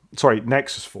 4.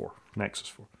 Nexus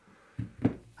 4.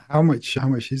 How much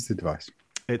is the device?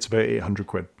 It's about 800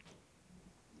 quid.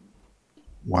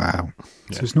 Wow.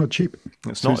 Yeah. So it's not cheap.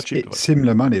 It's not a cheap device. It's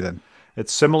similar money then.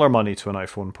 It's similar money to an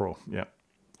iPhone Pro. Yeah.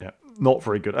 Yeah. Not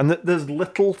very good. And there's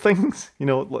little things,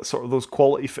 sort of those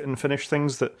quality fit and finish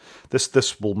things that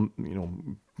this will,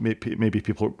 make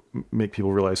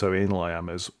people realize how anal I am,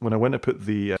 is when I went to put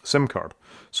the SIM card.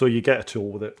 So you get a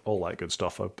tool with it, all that good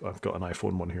stuff. I've got an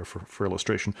iPhone one here for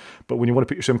illustration. But when you want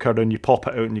to put your SIM card in, you pop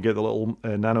it out and you get the little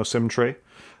nano SIM tray.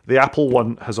 The Apple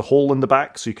one has a hole in the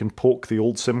back, so you can poke the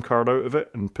old SIM card out of it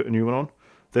and put a new one on.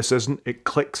 This isn't. It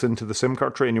clicks into the SIM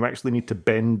card tray, and you actually need to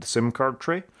bend the SIM card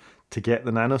tray to get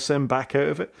the nano SIM back out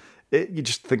of it. You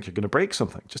just think you're going to break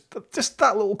something. Just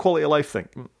that little quality of life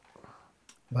thing.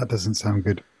 That doesn't sound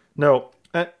good. No,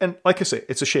 and like I say,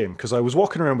 it's a shame, because I was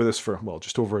walking around with this for,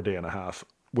 just over a day and a half,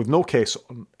 with no case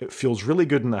on. It feels really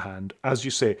good in the hand. As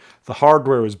you say, the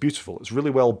hardware is beautiful. It's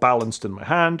really well balanced in my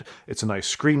hand. It's a nice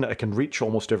screen. I can reach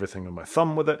almost everything with my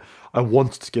thumb with it. I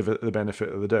wanted to give it the benefit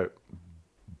of the doubt.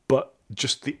 But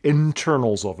just the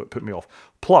internals of it put me off.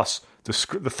 Plus, the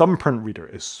thumbprint reader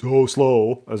is so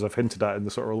slow, as I've hinted at in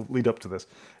the sort of lead up to this.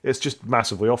 It's just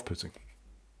massively off-putting.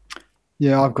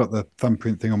 Yeah, I've got the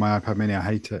thumbprint thing on my iPad mini. I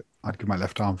hate it. I'd give my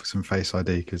left arm for some Face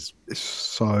ID because it's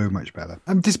so much better.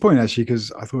 I'm disappointed, actually,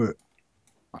 because I thought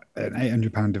an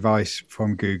 £800 device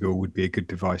from Google would be a good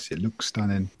device. It looks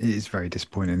stunning. It is very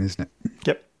disappointing, isn't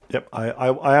it? Yep.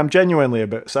 I am genuinely a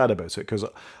bit sad about it, because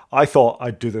I thought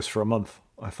I'd do this for a month.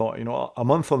 I thought, a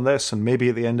month on this, and maybe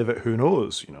at the end of it, who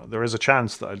knows? There is a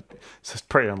chance that it's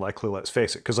pretty unlikely, let's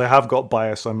face it, because I have got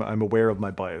bias. I'm aware of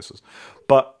my biases.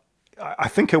 But I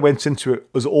think I went into it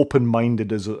as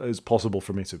open-minded as possible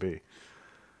for me to be.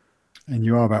 And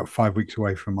you are about 5 weeks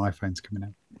away from iPhones coming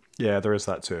out. Yeah, there is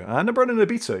that too. And I'm running a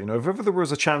beta. If ever there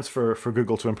was a chance for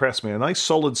Google to impress me, a nice,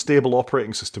 solid, stable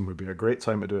operating system would be a great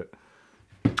time to do it.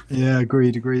 Yeah,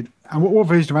 agreed. And what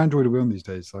version of Android are we on these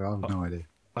days? I have no idea.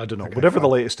 I don't know. Okay, whatever the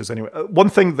latest is anyway. One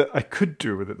thing that I could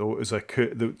do with it, though, is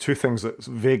the two things that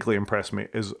vaguely impressed me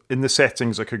is in the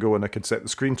settings I could go and I could set the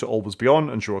screen to always be on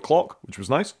and show a clock, which was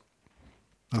nice.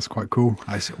 That's quite cool.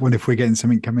 I wonder if we're getting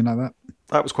something coming like that.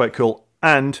 That was quite cool.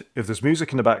 And if there's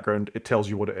music in the background, it tells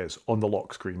you what it is on the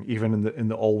lock screen, even in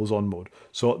the always on mode.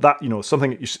 So that,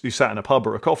 something that you sat in a pub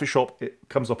or a coffee shop, it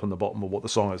comes up on the bottom of what the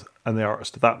song is and the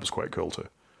artist. That was quite cool too.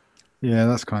 Yeah,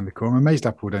 that's kind of cool. I'm amazed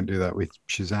Apple don't do that with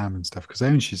Shazam and stuff, because they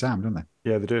own Shazam, don't they?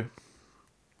 Yeah, they do.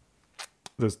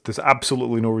 There's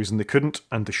absolutely no reason they couldn't,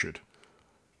 and they should.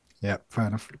 Yeah, fair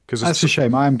enough. That's a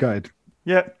shame. I am gutted.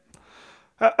 Yeah.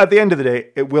 At the end of the day,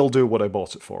 it will do what I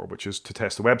bought it for, which is to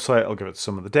test the website. I'll give it to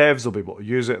some of the devs. They'll be able to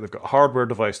use it. They've got a hardware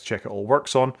device to check it all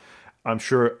works on. I'm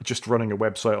sure just running a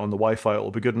website on the Wi-Fi will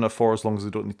be good enough for, as long as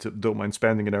they don't mind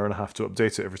spending an hour and a half to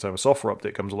update it every time a software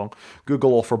update comes along.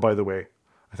 Google offer, by the way,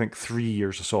 I think 3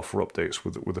 years of software updates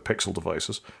with the Pixel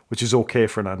devices, which is okay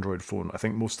for an Android phone. I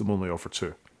think most of them only offer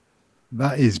 2.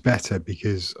 That is better,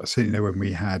 because I certainly know when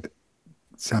we had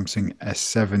Samsung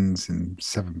S7s and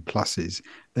 7 Pluses,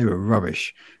 they were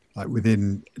rubbish. Like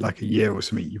within a year or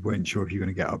something, you weren't sure if you were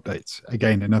going to get updates.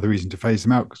 Again, another reason to phase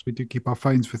them out, because we do keep our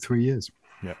phones for 3 years.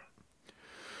 Yeah.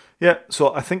 Yeah,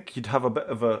 so I think you'd have a bit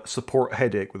of a support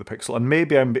headache with the Pixel, and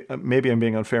maybe I'm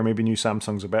being unfair. Maybe new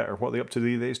Samsungs are better. What are they up to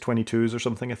these days? 22s or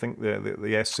something? I think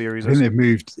the S series. I think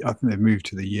they've moved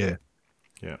to the year.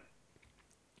 Yeah.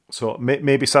 So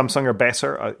maybe Samsung are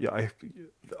better.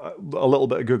 A little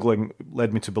bit of googling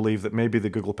led me to believe that maybe the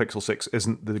Google Pixel 6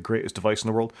 isn't the greatest device in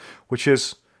the world, which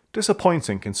is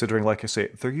disappointing, considering, like I say,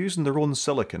 they're using their own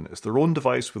silicon. It's their own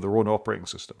device with their own operating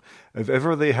system. If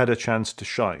ever they had a chance to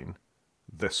shine,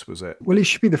 this was it. Well, it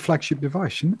should be the flagship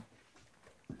device, shouldn't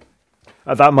it?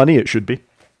 At that money, it should be.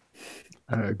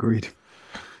 Agreed.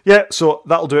 Yeah, so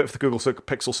that'll do it for the Google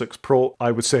Pixel 6 Pro.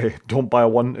 I would say don't buy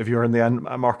one. If you're in the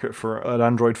market for an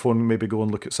Android phone, maybe go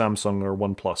and look at Samsung or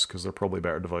OnePlus, because they're probably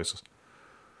better devices.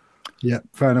 Yeah,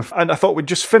 fair enough. And I thought we'd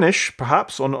just finish,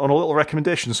 perhaps, on a little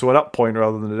recommendation, so an up point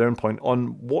rather than a down point, on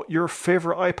what your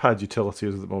favourite iPad utility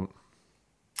is at the moment.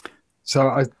 So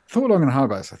I thought long and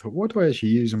hard about this. I thought, what do I actually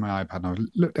use on my iPad? And I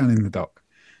looked down in the dock.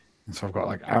 And so I've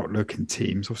got Outlook and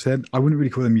Teams. Obviously, I wouldn't really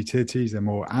call them utilities. They're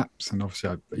more apps. And obviously,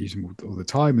 I use them all the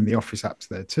time. And the Office apps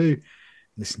there too.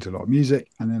 Listen to a lot of music.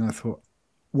 And then I thought,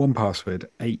 1Password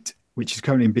 8, which is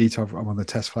currently in beta. I'm on the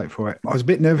test flight for it. I was a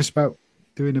bit nervous about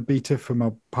doing a beta for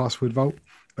my password vault.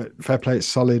 But fair play, it's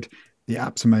solid. The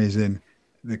app's amazing.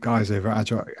 The guys over at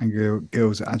Agile and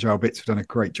girls at Agile Bits have done a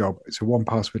great job. So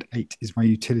 1Password 8 is my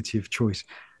utility of choice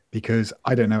because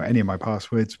I don't know any of my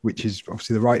passwords, which is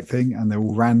obviously the right thing, and they're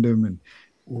all random and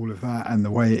all of that. And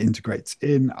the way it integrates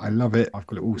in, I love it. I've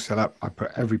got it all set up. I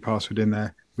put every password in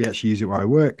there. We actually use it where I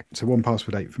work. So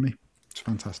 1Password 8 for me. It's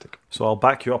fantastic. So I'll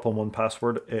back you up on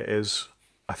 1Password. It is,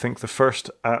 I think, the first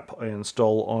app I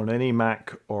install on any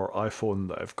Mac or iPhone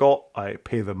that I've got. I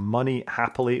pay them money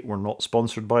happily. We're not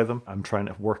sponsored by them. I'm trying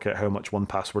to work out how much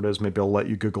 1Password is. Maybe I'll let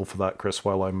you Google for that, Chris,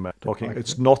 while I'm talking.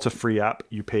 It's not a free app.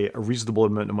 You pay a reasonable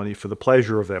amount of money for the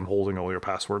pleasure of them holding all your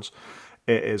passwords.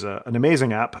 It is an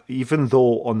amazing app, even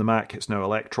though on the Mac it's now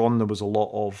Electron. There was a lot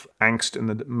of angst in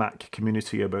the Mac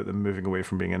community about them moving away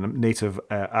from being a native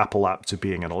Apple app to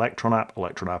being an Electron app.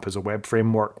 Electron app is a web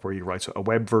framework where you write a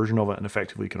web version of it and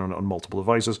effectively you can run it on multiple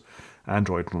devices,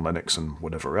 Android and Linux and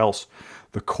whatever else.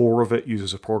 The core of it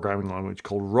uses a programming language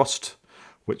called Rust,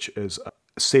 which is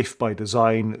safe by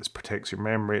design. It protects your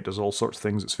memory. It does all sorts of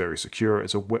things. It's very secure.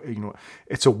 It's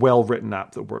a well-written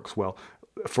app that works well.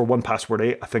 For 1Password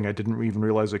 8, I think I didn't even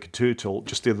realize I could do till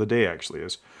just the other day, actually,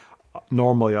 is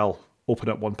normally I'll open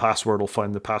up 1Password, I'll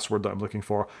find the password that I'm looking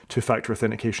for. Two-factor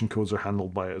authentication codes are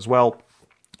handled by it as well.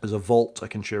 There's a vault I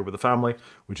can share with the family,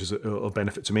 which is a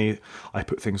benefit to me. I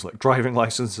put things like driving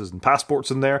licenses and passports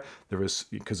in there. There is,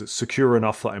 because it's secure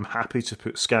enough that I'm happy to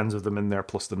put scans of them in there,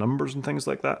 plus the numbers and things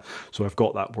like that. So I've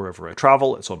got that wherever I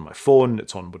travel. It's on my phone.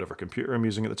 It's on whatever computer I'm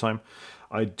using at the time.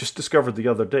 I just discovered the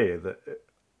other day that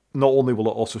not only will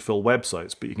it autofill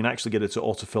websites, but you can actually get it to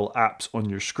autofill apps on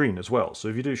your screen as well. So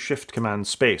if you do Shift Command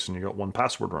Space and you've got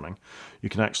 1Password running, you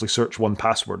can actually search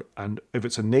 1Password. And if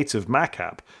it's a native Mac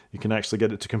app, you can actually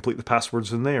get it to complete the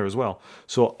passwords in there as well.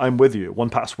 So I'm with you.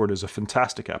 1Password is a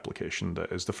fantastic application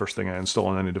that is the first thing I install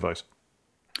on any device.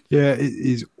 Yeah, it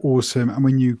is awesome. And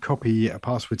when you copy a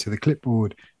password to the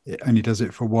clipboard, it only does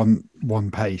it for one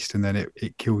paste, and then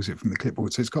it kills it from the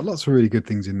clipboard. So it's got lots of really good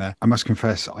things in there. I must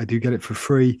confess, I do get it for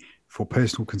free for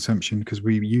personal consumption because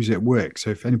we use it at work. So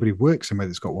if anybody works somewhere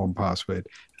that's got 1Password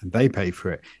and they pay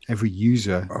for it, every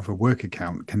user of a work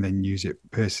account can then use it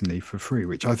personally for free,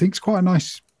 which I think is quite a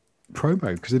nice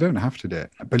promo because they don't have to do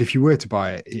it. But if you were to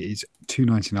buy it, it is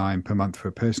 $2.99 per month for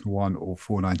a personal one, or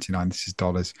 $4.99, this is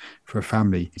dollars, for a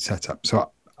family setup.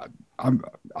 So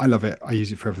I love it. I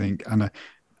use it for everything. And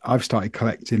I've started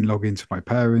collecting logins for my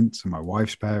parents and my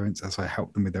wife's parents as I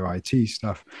help them with their IT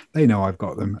stuff. They know I've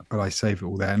got them, but I save it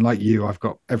all there. And like you, I've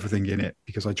got everything in it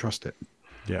because I trust it.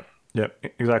 Yeah,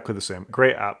 exactly the same.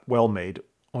 Great app, well made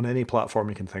on any platform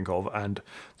you can think of. And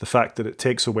the fact that it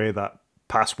takes away that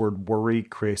password worry,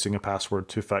 creating a password,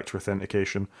 two-factor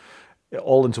authentication,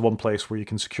 all into one place where you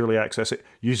can securely access it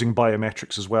using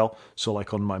biometrics as well. So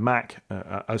like on my Mac,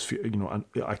 I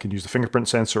can use the fingerprint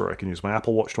sensor, or I can use my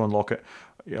Apple Watch to unlock it.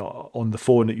 On the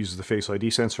phone, it uses the Face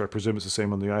ID sensor. I presume it's the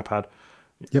same on the iPad.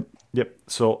 Yep.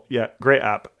 So yeah, great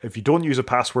app. If you don't use a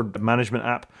password management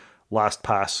app,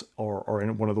 LastPass or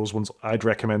in one of those ones, I'd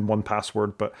recommend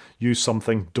 1Password, but use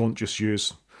something. Don't just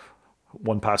use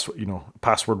password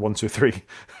 123.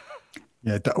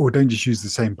 Yeah, or don't just use the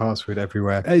same password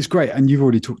everywhere. It's great. And you've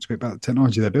already talked a bit about the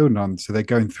technology they're building on. So they're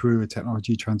going through a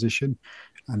technology transition,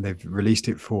 and they've released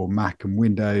it for Mac and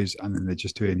Windows, and then they're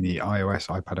just doing the iOS,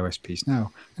 iPadOS piece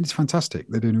now. And it's fantastic.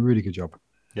 They're doing a really good job.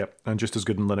 Yep, and just as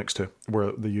good in Linux too,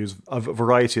 where they use a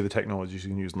variety of the technologies you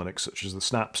can use in Linux, such as the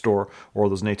Snap Store, or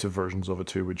there's native versions of it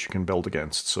too, which you can build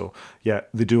against. So yeah,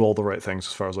 they do all the right things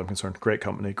as far as I'm concerned. Great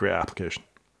company, great application.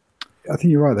 I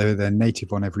think you're right. They're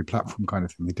native on every platform kind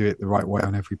of thing. They do it the right way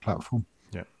on every platform.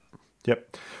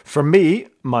 Yep. For me,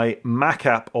 my Mac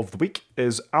app of the week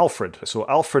is Alfred. So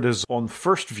Alfred is on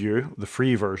first view, the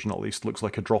free version at least, looks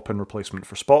like a drop-in replacement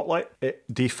for Spotlight. It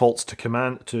defaults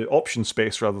to option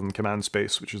space rather than command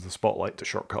space, which is the Spotlight to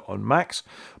shortcut on Macs.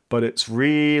 But it's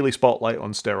really Spotlight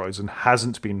on steroids and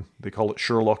hasn't been, they call it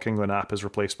Sherlocking when an app is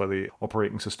replaced by the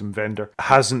operating system vendor,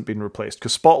 hasn't been replaced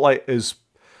because Spotlight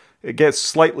it gets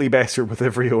slightly better with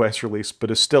every OS release,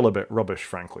 but is still a bit rubbish,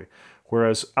 frankly.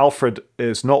 Whereas Alfred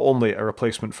is not only a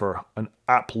replacement for an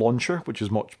app launcher, which is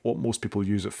what most people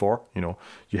use it for. You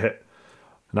hit,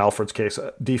 in Alfred's case,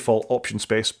 default option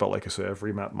space, but like I say, I've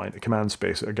remapped the command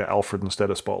space. I get Alfred instead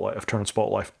of Spotlight. I've turned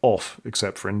Spotlight off,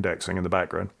 except for indexing in the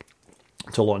background.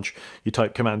 To launch, you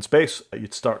type command space,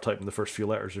 you'd start typing the first few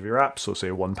letters of your app. So say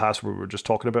 1Password we were just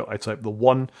talking about, I type the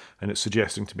 1 and it's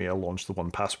suggesting to me I launch the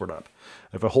 1Password app.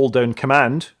 If I hold down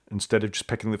command, instead of just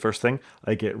picking the first thing,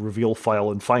 I get reveal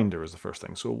file in Finder as the first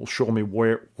thing. So it will show me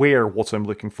where what I'm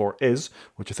looking for is,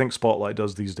 which I think Spotlight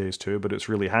does these days too, but it's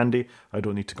really handy. I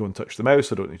don't need to go and touch the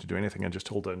mouse, I don't need to do anything, I just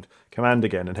hold down command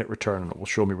again and hit return and it will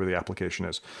show me where the application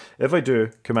is. If I do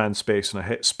command space and I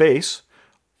hit space,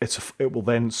 it will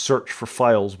then search for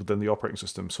files within the operating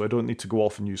system. So I don't need to go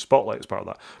off and use Spotlight as part of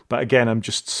that. But again, I'm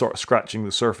just sort of scratching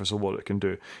the surface of what it can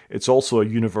do. It's also a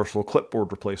universal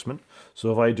clipboard replacement.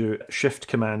 So if I do Shift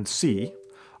Command C,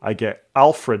 I get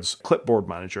Alfred's clipboard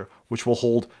manager, which will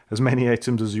hold as many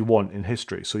items as you want in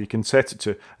history. So you can set it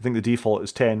to, I think the default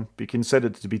is 10, but you can set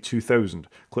it to be 2,000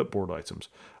 clipboard items.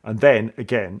 And then,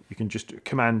 again, you can just do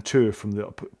Command 2 from the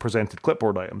presented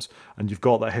clipboard items, and you've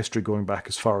got that history going back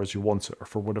as far as you want it, or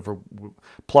for whatever,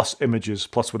 plus images,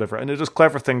 plus whatever. And it does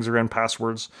clever things around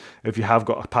passwords. If you have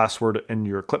got a password in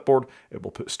your clipboard, it will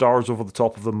put stars over the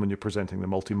top of them when you're presenting the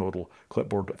multimodal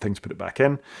clipboard things, put it back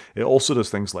in. It also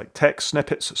does things like text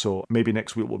snippets. So maybe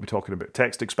next week we'll be talking about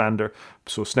text expander.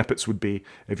 So snippets would be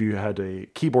if you had a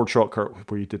keyboard shortcut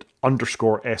where you did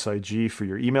 _SIG for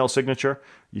your email signature,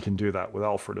 you can do that with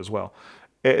Alfred as well.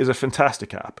 It is a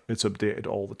fantastic app. It's updated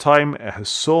all the time. It has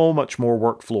so much more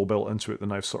workflow built into it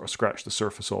than I've sort of scratched the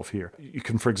surface of here. You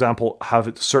can, for example, have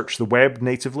it search the web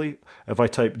natively. If I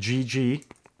type GG,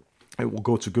 it will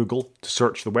go to Google to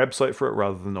search the website for it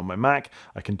rather than on my Mac.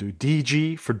 I can do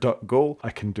DG for DuckGo.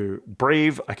 I can do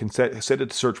Brave. I can set it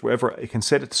to search whatever. I can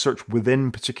set it to search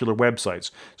within particular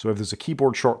websites. So if there's a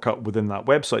keyboard shortcut within that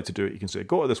website to do it, you can say,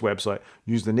 go to this website,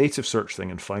 use the native search thing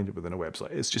and find it within a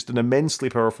website. It's just an immensely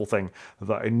powerful thing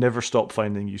that I never stop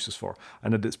finding uses for.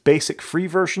 And at its basic free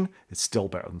version, it's still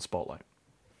better than Spotlight.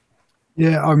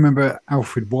 Yeah, I remember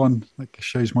Alfred 1. That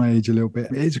shows my age a little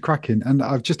bit. It is a cracking, and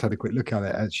I've just had a quick look at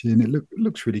it actually, and it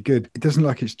looks really good. It doesn't look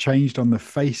like it's changed on the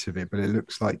face of it, but it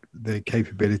looks like the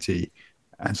capability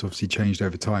has obviously changed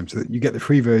over time. So that you get the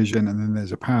free version, and then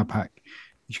there's a power pack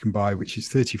which you can buy, which is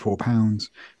 £34.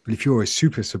 But if you're a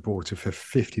super supporter for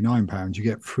 £59, you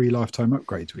get free lifetime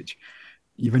upgrades, which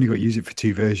you've only got to use it for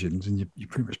 2 versions and you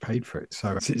pretty much paid for it.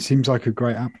 So it seems like a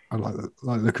great app. I like the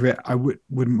look of it. I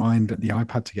wouldn't mind the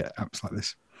iPad to get apps like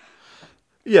this.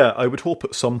 Yeah, I would hope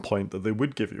at some point that they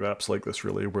would give you apps like this,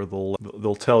 really, where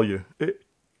they'll tell you,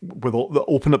 where they'll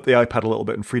open up the iPad a little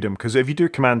bit in freedom. Because if you do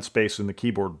command space in the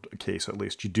keyboard case, at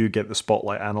least, you do get the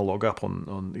Spotlight analog up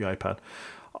on the iPad.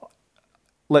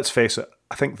 Let's face it,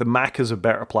 I think the Mac is a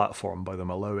better platform by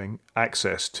them allowing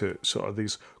access to sort of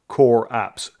these core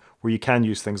apps where you can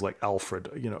use things like Alfred,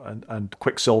 and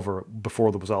Quicksilver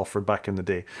before there was Alfred back in the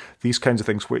day. These kinds of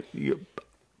things where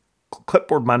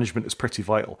clipboard management is pretty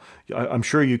vital. I'm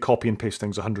sure you copy and paste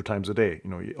things 100 times a day,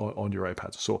 on your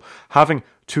iPad. So having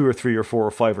 2 or 3 or 4 or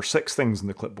 5 or 6 things in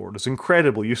the clipboard is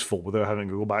incredibly useful without having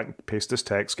to go back, paste this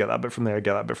text, get that bit from there,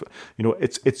 get that bit from,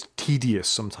 it's tedious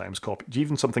sometimes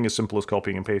even something as simple as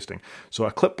copying and pasting. So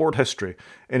a clipboard history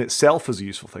in itself is a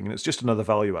useful thing, and it's just another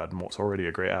value add in what's already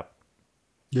a great app.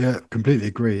 Yeah, completely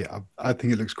agree. I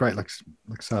think it looks great. Like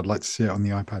I said, I'd like to see it on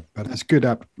the iPad, but it's a good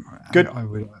app. Good. I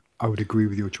would agree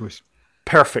with your choice.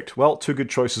 Perfect. Well, 2 good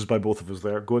choices by both of us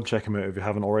there. Go and check them out if you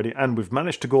haven't already. And we've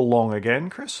managed to go long again,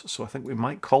 Chris, so I think we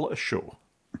might call it a show.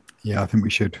 Yeah, I think we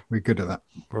should. We're good at that.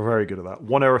 We're very good at that.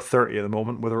 1 hour 30 at the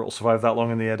moment. Whether it'll survive that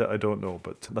long in the edit, I don't know,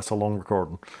 but that's a long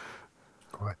recording.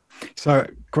 Quite. So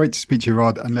great to speak to you,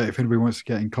 Rod. And if anybody wants to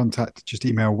get in contact, just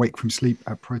email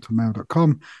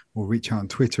wakefromsleep@protonmail.com or reach out on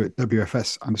Twitter at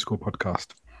WFS_podcast.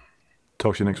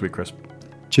 Talk to you next week, Chris.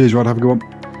 Cheers, Rod. Have a good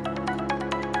one.